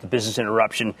don't you get the business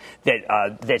interruption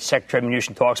that Secretary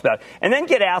Mnuchin talks about? And then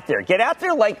get out there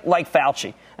like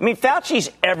Fauci. I mean, Fauci's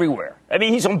everywhere. I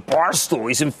mean, he's on Barstool,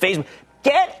 he's in Facebook.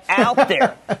 Get out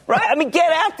there, right? I mean,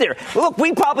 get out there. Look,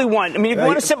 we probably want, if you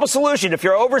want a simple solution, if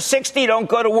you're over 60, don't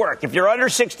go to work. If you're under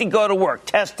 60, go to work.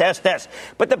 Test.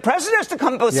 But the president has to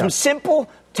come up with some simple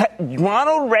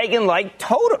Ronald Reagan-like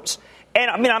totems. And,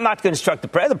 I'm not going to instruct the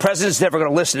president. The president's never going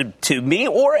to listen to me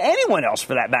or anyone else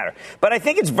for that matter. But I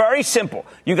think it's very simple.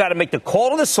 You got to make the call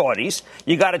to the Saudis.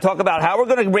 You got to talk about how we're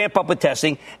going to ramp up with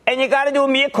testing. And you got to do a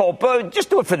mea culpa. Just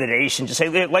do it for the nation. Just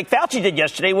say, like Fauci did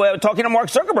yesterday, talking to Mark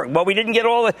Zuckerberg. Well, we didn't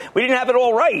have it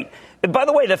all right. And by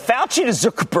the way, the Fauci to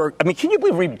Zuckerberg, can you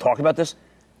believe we're even talking about this?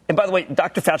 And by the way,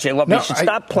 Dr. Fauci, I love you. You should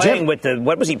stop playing with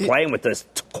what was he playing with, the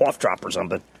cough drop or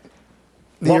something?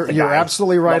 You're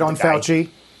absolutely right on Fauci.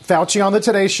 Fauci on the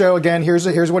Today Show, again,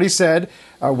 here's what he said.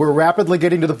 We're rapidly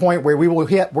getting to the point where we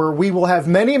will have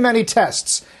many, many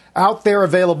tests out there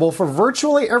available for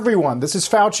virtually everyone. This is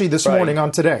Fauci this morning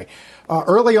on Today.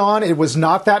 Early on, it was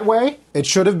not that way. It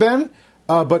should have been.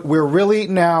 But we're really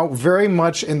now very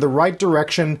much in the right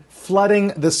direction, flooding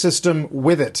the system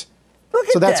with it.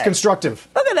 So that's constructive.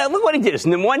 Look at that. Look what he did.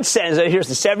 And in one sentence, here's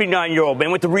the 79-year-old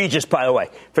man with the Regis, by the way.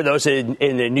 For those in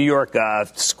the New York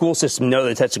school system know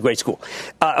that that's a great school.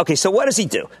 Okay, so what does he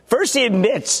do? First, he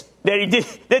admits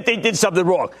that they did something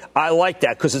wrong. I like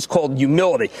that because it's called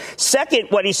humility. Second,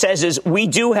 what he says is we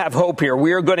do have hope here.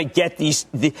 We are going to get these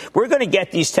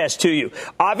tests to you.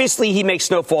 Obviously, he makes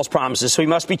no false promises, so he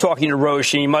must be talking to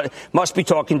Roche and he must be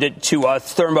talking to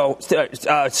Thermo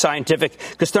Scientific,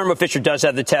 because Thermo Fisher does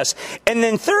have the tests. And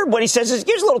then third, what he says is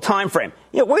here's a little time frame.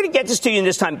 We're going to get this to you in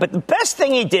this time. But the best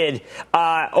thing he did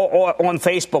on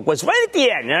Facebook was right at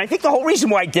the end, and I think the whole reason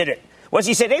why he did it was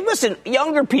he said, hey, listen,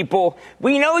 younger people,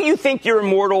 we know you think you're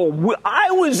immortal.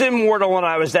 I was immortal when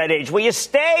I was that age. Will you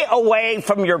stay away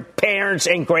from your parents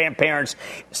and grandparents?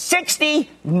 60,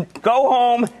 go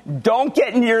home. Don't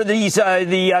get near these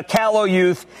the callow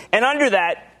youth. And under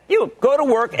that, you go to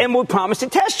work and we'll promise to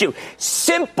test you.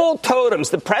 Simple totems.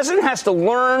 The president has to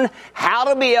learn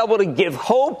how to be able to give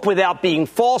hope without being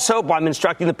false hope. I'm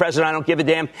instructing the president. I don't give a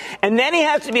damn. And then he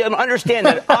has to be able to understand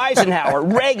that Eisenhower,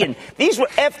 Reagan, these were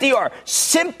FDR.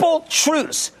 Simple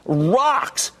truths,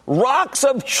 rocks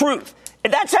of truth.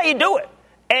 And that's how you do it.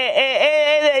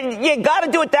 And you got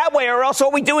to do it that way, or else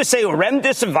all we do is say,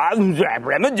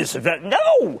 remdesivir.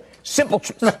 No. Simple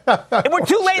truth. If we're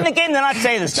too late in the game, then I'd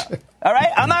say this stuff. All right?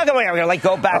 I'm not going to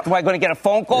go back. Am I going to get a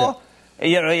phone call?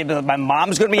 My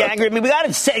mom's going to be angry at me.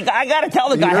 I got to tell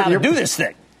the guy how to do this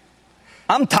thing.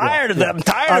 I'm tired of them. I'm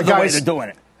tired of the way they're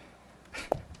doing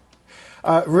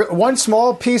it. One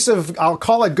small piece of, I'll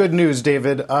call it good news,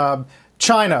 David.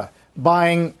 China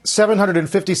buying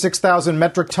 756,000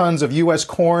 metric tons of U.S.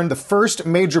 corn, the first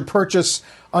major purchase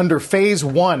under Phase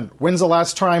 1. When's the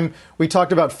last time we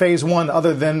talked about Phase 1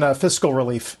 other than fiscal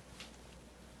relief?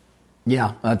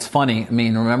 Yeah, that's funny.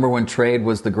 Remember when trade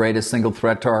was the greatest single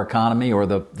threat to our economy, or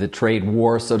the trade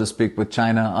war, so to speak, with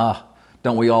China?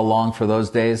 Don't we all long for those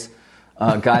days?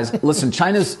 Guys, listen,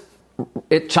 China's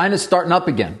starting up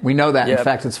again. We know that. Yep. In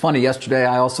fact, it's funny. Yesterday,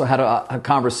 I also had a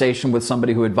conversation with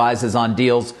somebody who advises on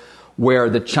deals where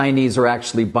the Chinese are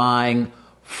actually buying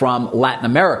from Latin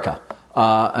America.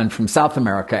 and from South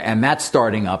America, and that's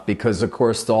starting up because, of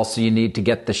course, also you need to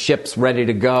get the ships ready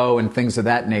to go and things of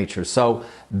that nature. So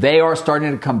they are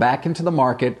starting to come back into the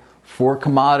market for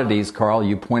commodities. Carl,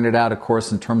 you pointed out, of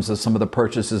course, in terms of some of the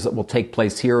purchases that will take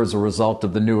place here as a result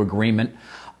of the new agreement.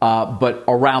 But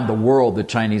around the world, the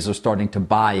Chinese are starting to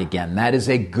buy again. That is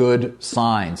a good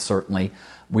sign, certainly.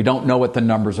 We don't know what the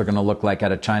numbers are going to look like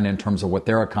out of China in terms of what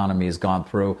their economy has gone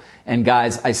through. And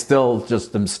guys, I still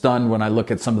just am stunned when I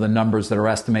look at some of the numbers that are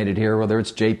estimated here, whether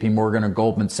it's JP Morgan or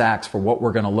Goldman Sachs, for what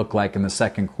we're going to look like in the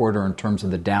second quarter in terms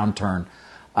of the downturn.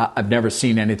 I've never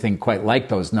seen anything quite like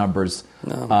those numbers.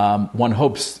 No. One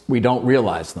hopes we don't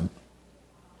realize them.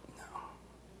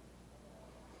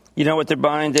 You know what they're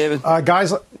buying, David?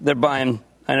 Guys, they're buying,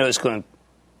 I know it's going to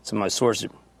some of my sources,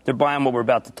 they're buying what we're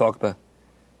about to talk about.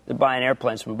 They're buying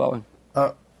airplanes from Boeing.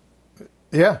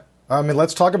 Yeah. I mean,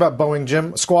 let's talk about Boeing,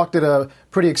 Jim. Squawk did a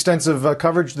pretty extensive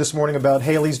coverage this morning about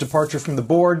Haley's departure from the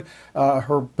board,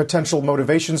 her potential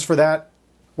motivations for that.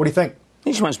 What do you think?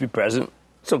 He just wants to be president.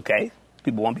 It's okay.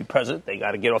 People won't be president. They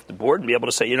got to get off the board and be able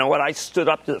to say, you know what, I stood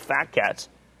up to the fat cats.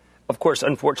 Of course,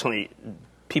 unfortunately,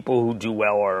 people who do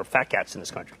well are fat cats in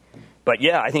this country. But,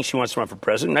 yeah, I think she wants to run for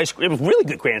president. Nice, it was really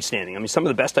good grandstanding. I mean, some of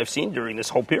the best I've seen during this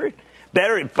whole period.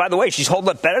 Better, by the way, she's holding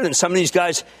up better than some of these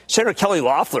guys. Senator Kelly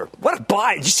Loeffler, what a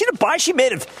buy. Did you see the buy she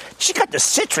made? She got the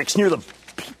Citrix near the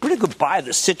pretty good buy of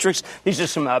the Citrix. These are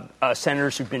some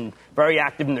senators who've been very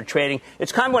active in their trading.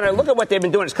 It's kind of, when I look at what they've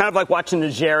been doing, it's kind of like watching the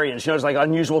Nigerians. You know, it's like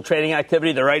unusual trading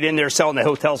activity. They're right in there selling the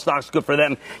hotel stocks. Good for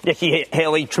them. Nikki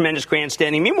Haley, tremendous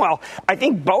grandstanding. Meanwhile, I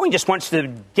think Boeing just wants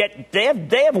to get, they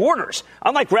have orders.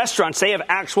 Unlike restaurants, they have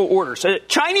actual orders,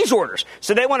 Chinese orders.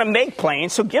 So they want to make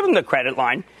planes, so give them the credit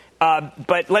line.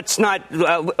 But let's not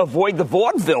avoid the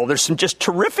vaudeville. There's some just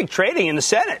terrific trading in the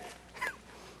Senate.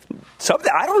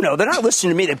 I don't know. They're not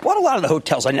listening to me. They bought a lot of the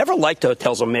hotels. I never liked the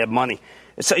hotels on Mad Money.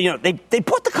 So, you know, they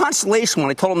bought the Constellation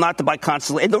when I told them not to buy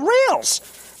Constellation. The rails.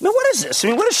 I mean, what is this? I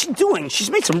mean, what is she doing? She's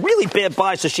made some really bad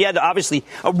buys. So she had to, obviously,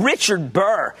 Richard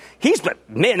Burr.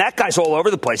 Man, that guy's all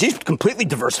over the place. He's completely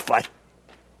diversified.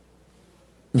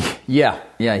 Yeah,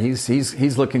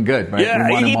 he's looking good, right?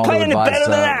 Yeah, he's playing it better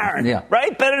than Aaron,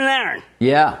 right? Better than Aaron.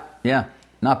 Yeah,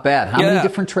 not bad. How many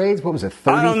different trades? What was it?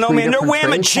 33 I don't know, man. They're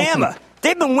whamma-jamma.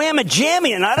 They've been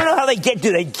whamma-jamming, and I don't know how do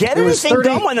they get anything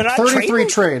done when they're not 33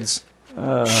 trades.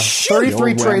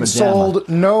 33 trades sold.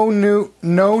 No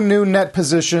new net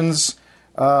positions.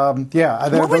 Those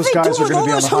guys are going to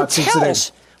be on the hot seat today.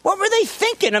 What were they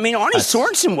thinking? I mean, Arnie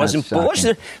Sorensen wasn't bullish.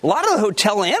 A lot of the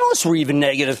hotel analysts were even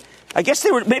negative. I guess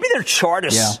maybe they're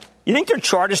chartists. Yeah. You think they're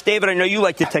chartists, David? I know you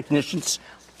like the technicians.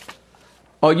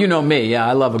 Oh, you know me. Yeah,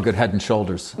 I love a good Head and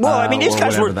Shoulders. Well, I mean, these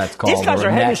guys are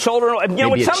Head and Shoulder. You know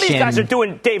what some of these guys are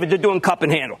doing, David? They're doing cup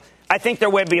and handle. I think they're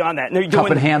way beyond that. They're doing cup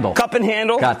and handle. Cup and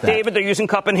handle. Got that. David, they're using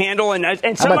cup and handle, and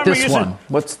some How about of them this are using.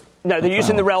 One? They're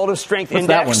using the relative strength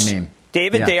index. What's that one mean?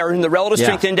 David, they are in the relative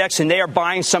strength index, and they are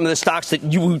buying some of the stocks that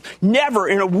you never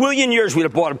in a million years would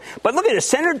have bought them. But look at it.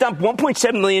 Senator dumped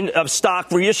 $1.7 million of stock,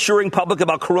 reassuring public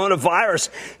about coronavirus.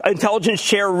 Intelligence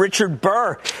Chair Richard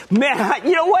Burr. Man,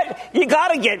 you know what? You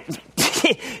got to get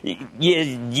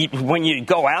when you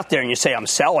go out there and you say, I'm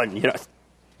selling, you know,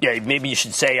 maybe you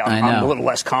should say I'm a little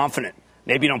less confident.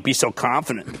 Maybe don't be so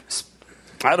confident.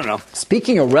 I don't know.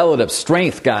 Speaking of relative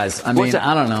strength, guys, I mean,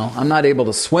 I don't know. I'm not able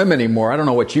to swim anymore. I don't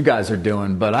know what you guys are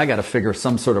doing, but I got to figure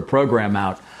some sort of program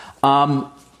out.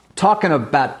 Talking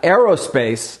about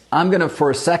aerospace, I'm going to,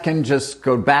 for a second, just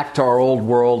go back to our old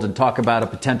world and talk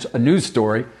about a news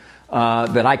story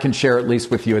that I can share at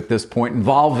least with you at this point,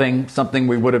 involving something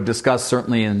we would have discussed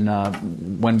certainly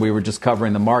when we were just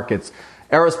covering the markets.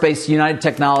 Aerospace, United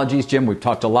Technologies, Jim, we've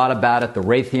talked a lot about it. The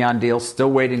Raytheon deal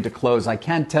still waiting to close. I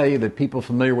can tell you that people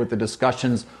familiar with the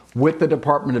discussions with the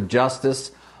Department of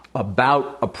Justice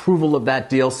about approval of that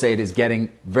deal say it is getting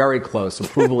very close.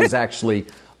 Approval is actually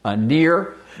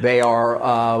near. They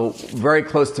are very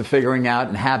close to figuring out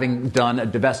and having done a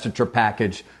divestiture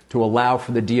package to allow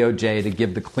for the DOJ to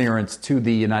give the clearance to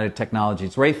the United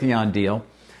Technologies Raytheon deal,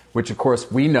 which, of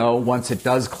course, we know once it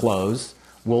does close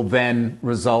will then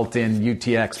result in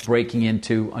UTX breaking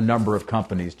into a number of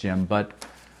companies, Jim. But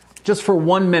just for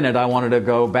 1 minute, I wanted to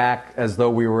go back as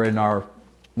though we were in our,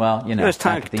 back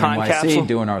at the NYC capsule.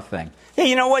 Doing our thing. Hey,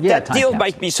 you know what? That deal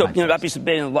might be so, not be so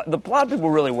big. A lot of people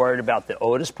were really worried about the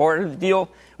Otis part of the deal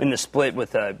in the split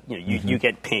with, you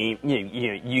get pain,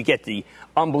 you get the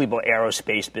unbelievable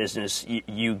aerospace business,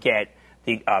 you get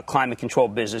the climate control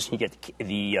business, you get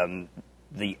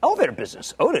the elevator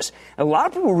business, Otis. And a lot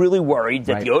of people were really worried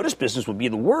that the Otis business would be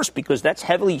the worst because that's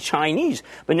heavily Chinese.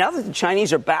 But now that the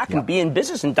Chinese are back and be in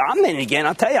business and dominating again,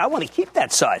 I'll tell you, I want to keep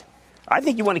that side. I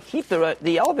think you want to keep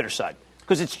the elevator side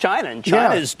because it's China, and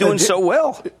China is doing so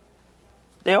well.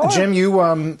 They are. Jim,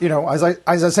 as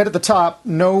I said at the top,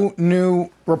 no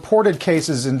new reported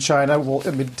cases in China. Well,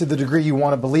 I mean, to the degree you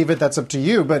want to believe it, that's up to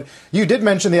you. But you did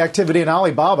mention the activity in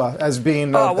Alibaba as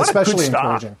being especially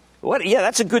encouraging. Yeah,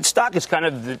 that's a good stock. It's kind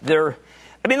of their.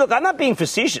 I mean, look, I'm not being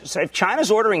facetious. If China's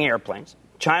ordering airplanes,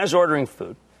 China's ordering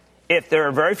food. If there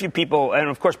are very few people, and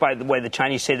of course, by the way, the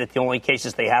Chinese say that the only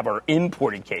cases they have are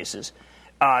imported cases.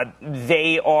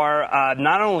 They are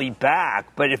not only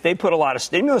back, but if they put a lot of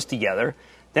stimulus together,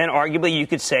 then arguably you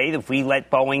could say that if we let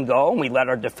Boeing go and we let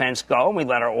our defense go and we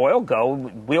let our oil go,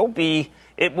 we'll be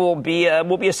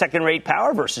a second-rate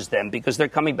power versus them because they're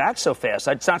coming back so fast.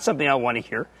 It's not something I want to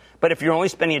hear. But if you're only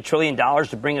spending $1 trillion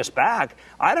to bring us back,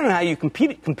 I don't know how you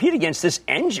compete against this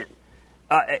engine.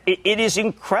 It is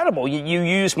incredible. You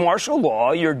use martial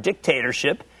law, your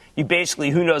dictatorship. You basically,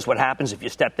 who knows what happens if you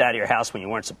stepped out of your house when you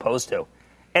weren't supposed to.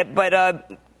 But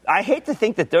I hate to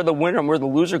think that they're the winner and we're the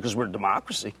loser because we're a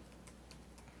democracy.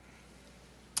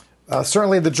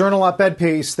 Certainly, the Journal op-ed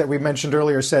piece that we mentioned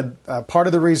earlier said part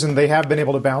of the reason they have been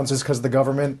able to bounce is because the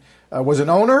government was an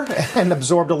owner and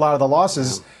absorbed a lot of the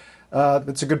losses.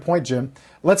 That's a good point, Jim.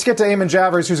 Let's get to Eamon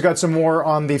Javers, who's got some more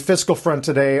on the fiscal front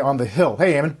today on the Hill.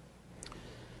 Hey, Eamon.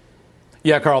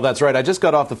 Yeah, Carl, that's right. I just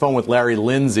got off the phone with Larry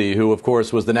Lindsay, who, of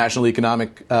course, was the National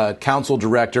Economic Council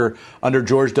Director under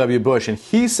George W. Bush. And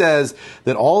he says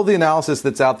that all the analysis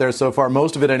that's out there so far,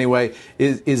 most of it anyway,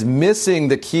 is missing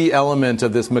the key element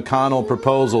of this McConnell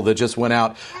proposal that just went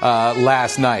out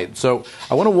last night. So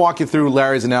I want to walk you through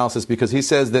Larry's analysis because he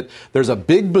says that there's a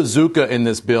big bazooka in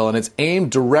this bill, and it's aimed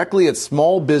directly at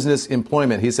small business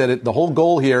employment. He said the whole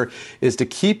goal here is to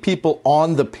keep people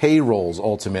on the payrolls,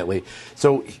 ultimately.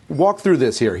 So walk through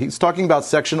this here. He's talking about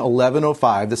Section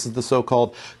 1105. This is the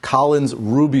so-called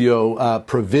Collins-Rubio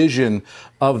provision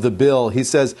of the bill. He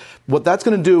says what that's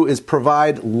going to do is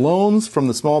provide loans from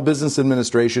the Small Business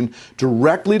Administration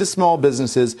directly to small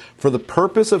businesses for the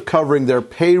purpose of covering their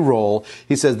payroll.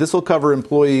 He says this will cover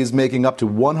employees making up to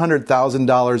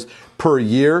 $100,000 per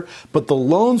year, but the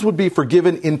loans would be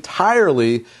forgiven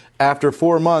entirely after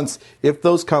 4 months if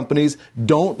those companies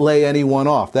don't lay anyone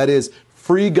off. That is,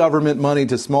 free government money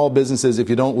to small businesses if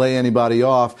you don't lay anybody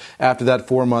off after that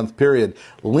 4-month period.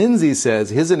 Lindsay says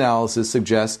his analysis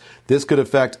suggests this could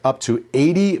affect up to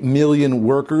 80 million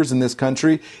workers in this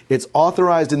country. It's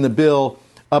authorized in the bill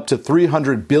up to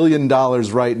 $300 billion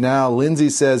right now. Lindsay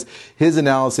says his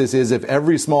analysis is if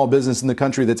every small business in the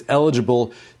country that's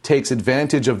eligible takes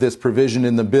advantage of this provision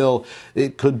in the bill,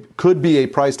 it could be a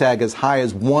price tag as high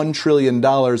as $1 trillion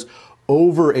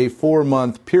over a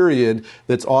 4-month period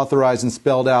that's authorized and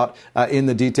spelled out in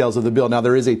the details of the bill. Now,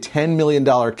 there is a $10 million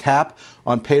cap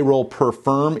on payroll per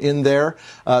firm in there,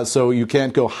 so you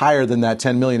can't go higher than that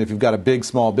 $10 million if you've got a big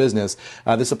small business.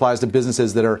 This applies to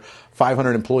businesses that are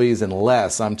 500 employees and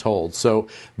less, I'm told. So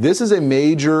this is a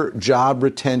major job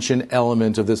retention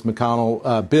element of this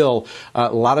McConnell bill.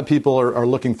 A lot of people are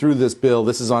looking through this bill.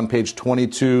 This is on page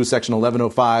 22, section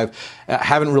 1105.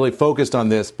 Haven't really focused on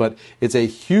this, but it's a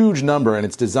huge number, and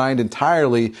it's designed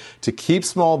entirely to keep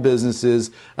small businesses,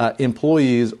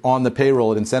 employees on the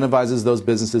payroll. It incentivizes those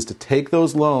businesses to take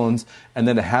those loans and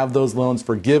then to have those loans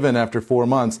forgiven after 4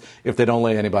 months if they don't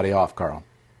lay anybody off, Carl.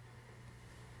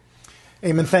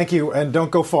 Eamon, thank you. And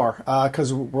don't go far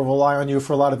because we'll rely on you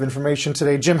for a lot of information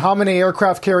today. Jim, how many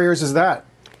aircraft carriers is that?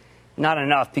 Not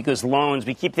enough because loans,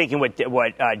 we keep thinking what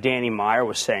Danny Meyer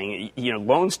was saying.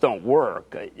 Loans don't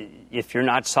work if you're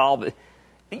not solving.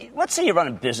 Let's say you run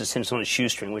a business and it's on a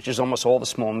shoestring, which is almost all the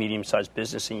small and medium-sized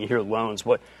business, and you hear loans.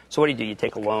 So what do? You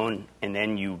take a loan and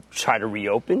then you try to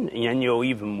reopen, and then you owe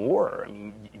even more. I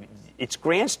mean, it's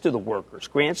grants to the workers,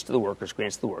 grants to the workers,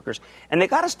 grants to the workers. And they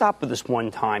got to stop with this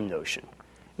one-time notion. I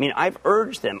mean, I've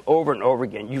urged them over and over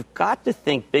again, you've got to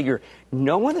think bigger.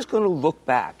 No one is going to look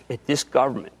back at this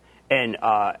government and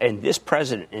this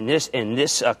president and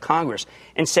this Congress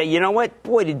and say, you know what,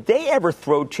 boy, did they ever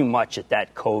throw too much at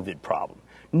that COVID problem.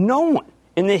 No one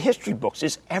in the history books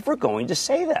is ever going to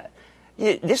say that.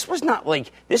 This was not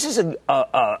like this is an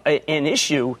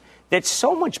issue that's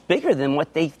so much bigger than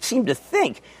what they seem to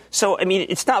think. So, I mean,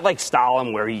 it's not like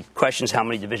Stalin where he questions how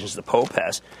many divisions the Pope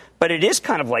has, but it is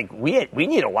kind of like we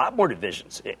need a lot more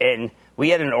divisions. And we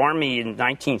had an army in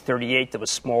 1938 that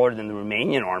was smaller than the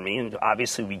Romanian army, and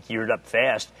obviously we geared up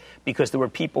fast because there were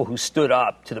people who stood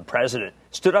up to President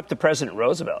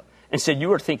Roosevelt and said, you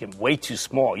were thinking way too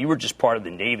small. You were just part of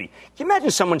the Navy. Can you imagine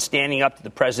someone standing up to the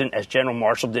president, as General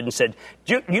Marshall did, and said,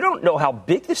 you don't know how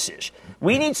big this is.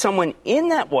 We need someone in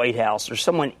that White House or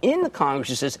someone in the Congress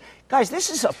who says, guys, this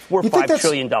is a $4 or $5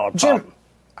 trillion problem. Jim,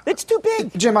 It's too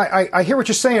big. Jim, I hear what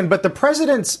you're saying, but the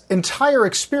president's entire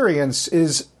experience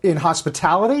is in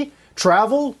hospitality,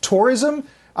 travel, tourism.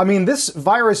 I mean, this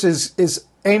virus is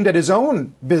aimed at his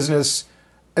own business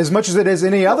as much as it is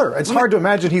any other. It's hard to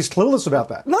imagine he's clueless about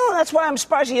that. No, that's why I'm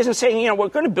surprised he isn't saying, we're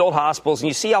going to build hospitals. And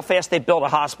you see how fast they built a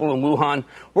hospital in Wuhan?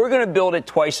 We're going to build it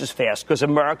twice as fast because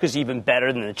America's even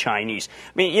better than the Chinese.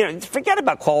 I mean, forget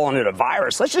about calling it a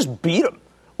virus. Let's just beat them.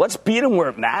 Let's beat them where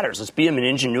it matters. Let's beat them in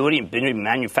ingenuity and in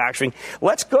manufacturing.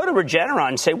 Let's go to Regeneron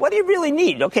and say, what do you really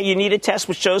need? Okay, you need a test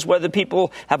which shows whether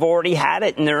people have already had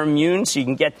it and they're immune so you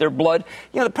can get their blood.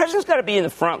 The president's got to be in the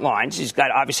front lines.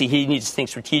 Obviously, he needs to think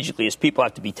strategically as people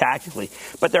have to be tactically.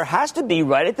 But there has to be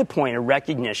right at the point of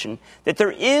recognition that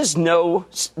there is no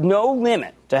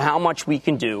limit to how much we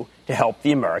can do to help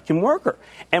the American worker.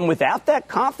 And without that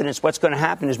confidence, what's going to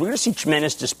happen is we're going to see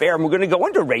tremendous despair and we're going to go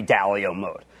into Ray Dalio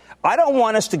mode. I don't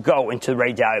want us to go into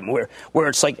Ray Dalio where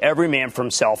it's like every man for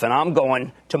himself and I'm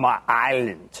going to my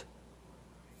island.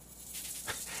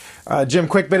 Jim,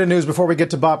 quick bit of news before we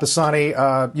get to Bob Pisani.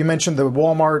 You mentioned the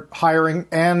Walmart hiring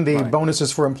and the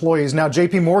bonuses for employees. Now,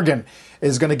 J.P. Morgan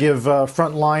is going to give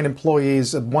frontline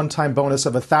employees a one-time bonus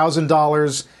of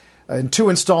 $1,000 in 2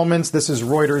 installments. This is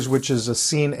Reuters, which has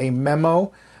seen a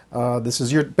memo.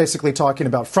 You're basically talking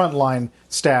about frontline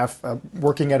staff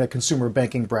working at a consumer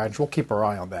banking branch. We'll keep our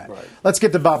eye on that. Right. Let's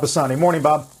get to Bob Pisani. Morning,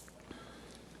 Bob.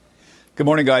 Good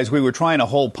morning, guys. We were trying to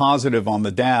hold positive on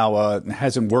the Dow. It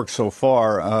hasn't worked so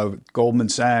far. Goldman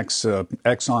Sachs,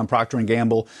 Exxon, Procter &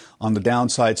 Gamble on the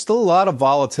downside. Still a lot of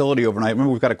volatility overnight.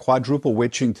 Remember, we've got a quadruple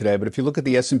witching today. But if you look at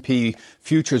the S&P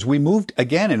futures, we moved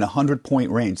again in a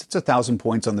 100-point range. It's 1,000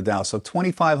 points on the Dow. So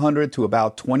 2,500 to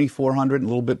about 2,400, a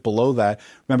little bit below that.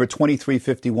 Remember,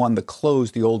 2351, the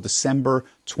close, the old December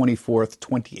 24th,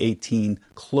 2018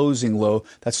 closing low.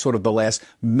 That's sort of the last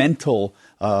mental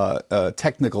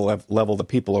technical level that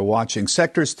people are watching.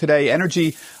 Sectors today,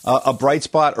 energy, a bright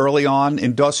spot early on.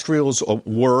 Industrials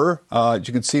were. As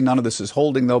you can see, none of this is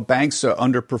holding, though. Banks are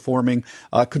underperforming.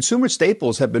 Consumer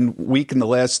staples have been weak in the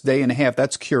last day and a half.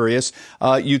 That's curious.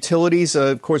 Utilities,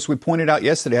 of course, we pointed out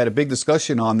yesterday, had a big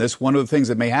discussion on this. One of the things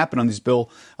that may happen on this bill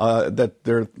that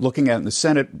they're looking at in the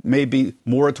Senate may be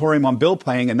moratorium on bill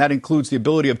paying, and that includes the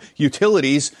ability of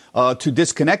utilities to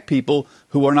disconnect people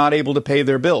who are not able to pay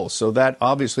their bills. So that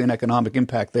obviously an economic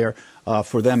impact there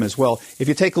for them as well. If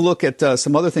you take a look at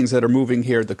some other things that are moving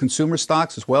here, the consumer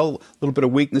stocks as well, a little bit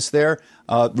of weakness there.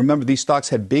 Remember, these stocks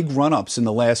had big run-ups in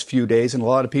the last few days, and a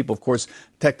lot of people, of course,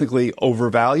 technically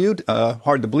overvalued.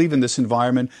 Hard to believe in this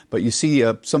environment, but you see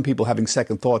some people having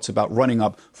second thoughts about running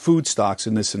up food stocks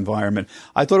in this environment.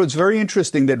 I thought it was very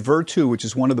interesting that Virtu, which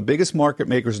is one of the biggest market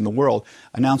makers in the world,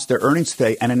 announced their earnings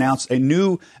today and announced a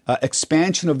new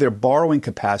expansion of their borrowing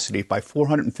capacity by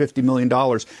 $450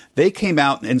 million. They came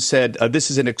out and said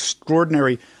this is an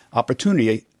extraordinary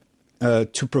opportunity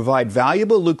to provide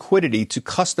valuable liquidity to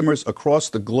customers across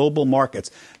the global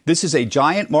markets. This is a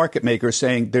giant market maker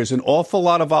saying there's an awful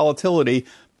lot of volatility,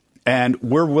 and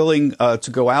we're willing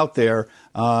to go out there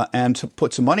and to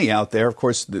put some money out there. Of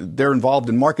course, they're involved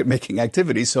in market-making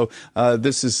activities, so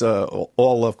this is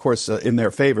all, of course, in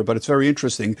their favor. But it's very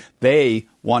interesting. They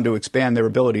want to expand their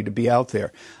ability to be out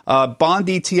there. Bond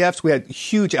ETFs, we had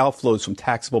huge outflows from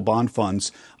taxable bond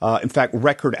funds. In fact,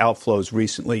 record outflows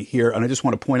recently here. And I just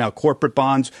want to point out corporate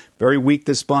bonds, very weak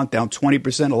this month, down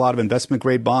 20%. A lot of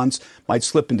investment-grade bonds might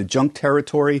slip into junk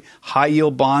territory.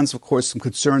 High-yield bonds, of course, some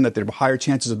concern that there are higher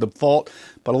chances of default.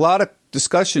 But a lot of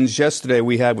discussions yesterday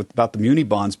we had about the muni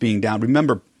bonds being down.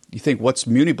 Remember, you think, what's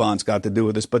muni bonds got to do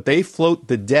with this? But they float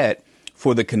the debt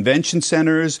for the convention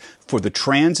centers, for the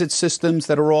transit systems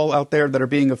that are all out there that are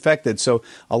being affected. So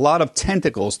a lot of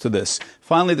tentacles to this.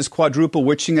 Finally, this quadruple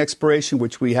witching expiration,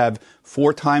 which we have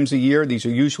 4 times a year. These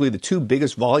are usually the 2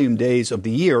 biggest volume days of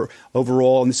the year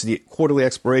overall. And this is the quarterly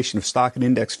expiration of stock and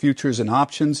index futures and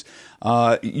options.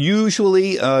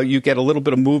 Usually you get a little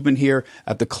bit of movement here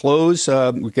at the close.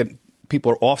 We get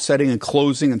people are offsetting and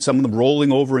closing, and some of them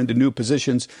rolling over into new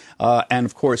positions. And,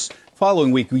 of course,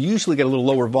 following week, we usually get a little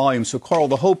lower volume. So, Carl,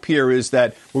 the hope here is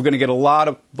that we're going to get a lot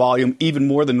of volume, even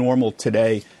more than normal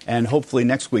today. And hopefully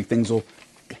next week things will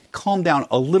calm down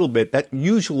a little bit. That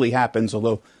usually happens,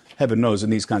 although heaven knows in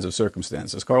these kinds of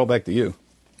circumstances. Carl, back to you.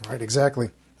 All right, exactly.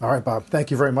 All right, Bob,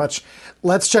 thank you very much.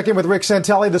 Let's check in with Rick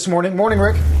Santelli this morning. Morning,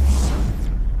 Rick.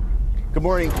 Good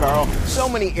morning, Carl. So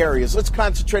many areas. Let's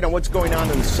concentrate on what's going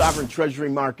on in the sovereign treasury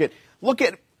market. Look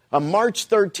at a March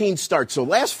 13th start. So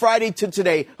last Friday to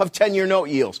today of 10-year note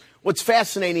yields. What's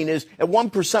fascinating is at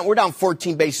 1%, we're down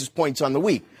 14 basis points on the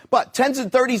week. But 10s and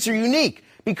 30s are unique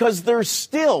because they're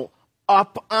still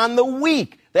up on the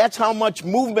week. That's how much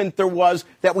movement there was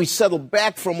that we settled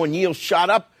back from when yields shot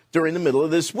up during the middle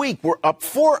of this week. We're up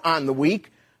 4 on the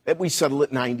week. We settled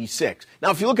at 96.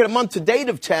 Now, if you look at a month-to-date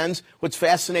of 10s, what's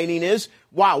fascinating is,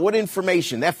 wow, what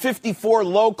information. That 54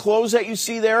 low close that you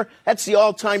see there, that's the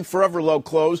all-time forever low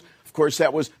close. Of course,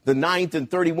 that was the 9th, and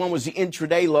 31 was the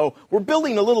intraday low. We're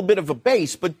building a little bit of a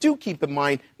base, but do keep in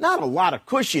mind, not a lot of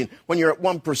cushion when you're at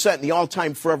 1% and the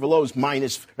all-time forever low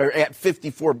is at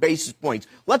 54 basis points.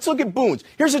 Let's look at boons.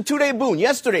 Here's a 2-day boon.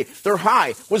 Yesterday, their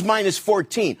high was minus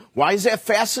 14. Why is that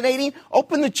fascinating?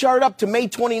 Open the chart up to May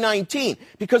 2019,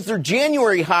 because their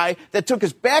January high that took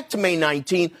us back to May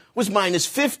 19 was minus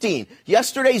 15.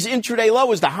 Yesterday's intraday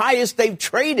low is the highest they've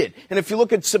traded. And if you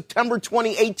look at September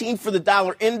 2018 for the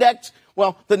dollar index,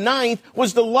 well, the 9th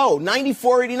was the low,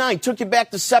 94.89, took you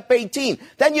back to SEP 18.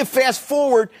 Then you fast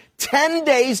forward 10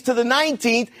 days to the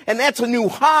 19th, and that's a new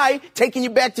high, taking you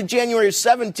back to January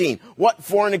 17. What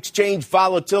foreign exchange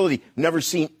volatility? Never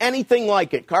seen anything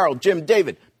like it. Carl, Jim,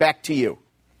 David, back to you.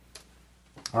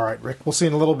 All right, Rick, we'll see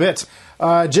in a little bit.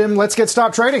 Jim, let's get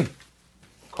stop trading.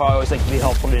 Carl, I always like to be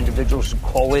helpful to individuals who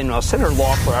call in. I'll send her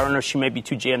Loeffler. I don't know if she may be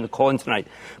too jammed to call in tonight.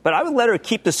 But I would let her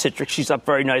keep the Citrix. She's up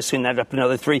very nicely, and that up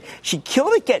another 3. She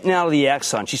killed it getting out of the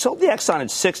Exxon. She sold the Exxon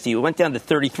at 60. It went down to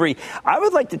 33. I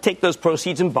would like to take those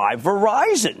proceeds and buy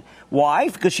Verizon. Why?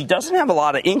 Because she doesn't have a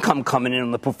lot of income coming in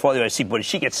on the portfolio. I see, but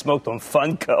she gets smoked on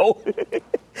Funco.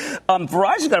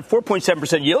 Verizon got a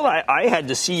 4.7% yield. I had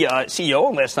the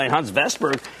CEO last night, Hans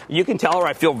Vestberg. You can tell her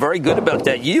I feel very good about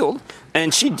that yield.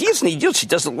 And she doesn't need yield. She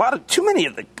does too many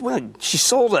of the. Well, she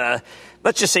sold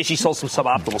let's just say she sold some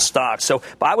suboptimal stocks. So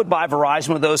I would buy Verizon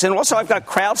with those. And also, I've got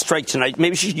CrowdStrike tonight.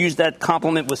 Maybe she should use that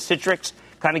complement with Citrix,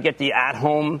 kind of get the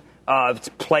at-home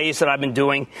plays that I've been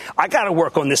doing. I got to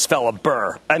work on this fella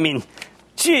Burr. I mean,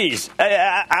 geez,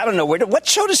 I don't know. What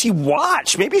show does he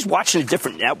watch? Maybe he's watching a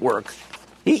different network.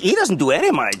 He doesn't do any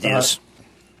of my ideas.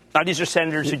 These are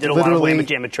senators who did a lot of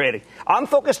whammy-jammy trading. I'm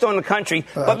focused on the country.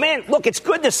 But, man, look, it's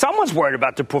good that someone's worried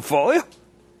about their portfolio.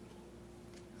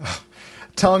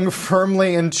 Tongue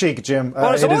firmly in cheek, Jim. Well,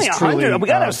 there's only 100. We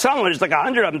got to have someone. There's like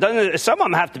 100 of them. Some of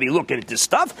them have to be looking at this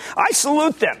stuff. I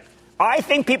salute them. I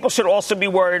think people should also be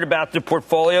worried about their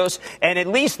portfolios, and at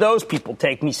least those people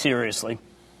take me seriously.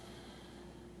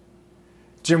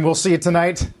 Jim, we'll see you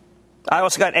tonight. I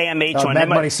also got AMH on. They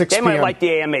might like the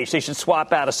AMH. They should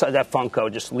swap out that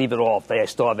Funko. Just leave it all if they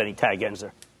still have any tag ends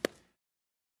there.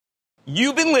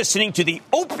 You've been listening to the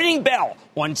opening bell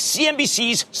on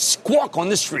CNBC's Squawk on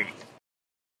the Street.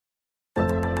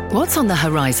 What's on the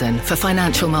horizon for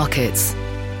financial markets?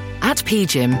 At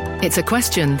PGIM, it's a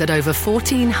question that over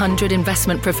 1,400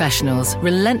 investment professionals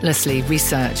relentlessly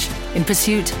research in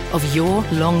pursuit of your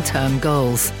long-term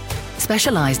goals.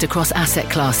 Specialized across asset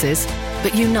classes,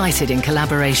 but united in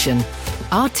collaboration,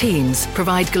 our teams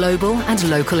provide global and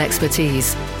local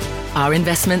expertise. Our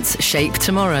investments shape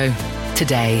tomorrow,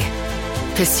 today.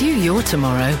 Pursue your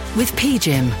tomorrow with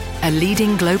PGIM, a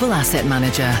leading global asset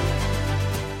manager.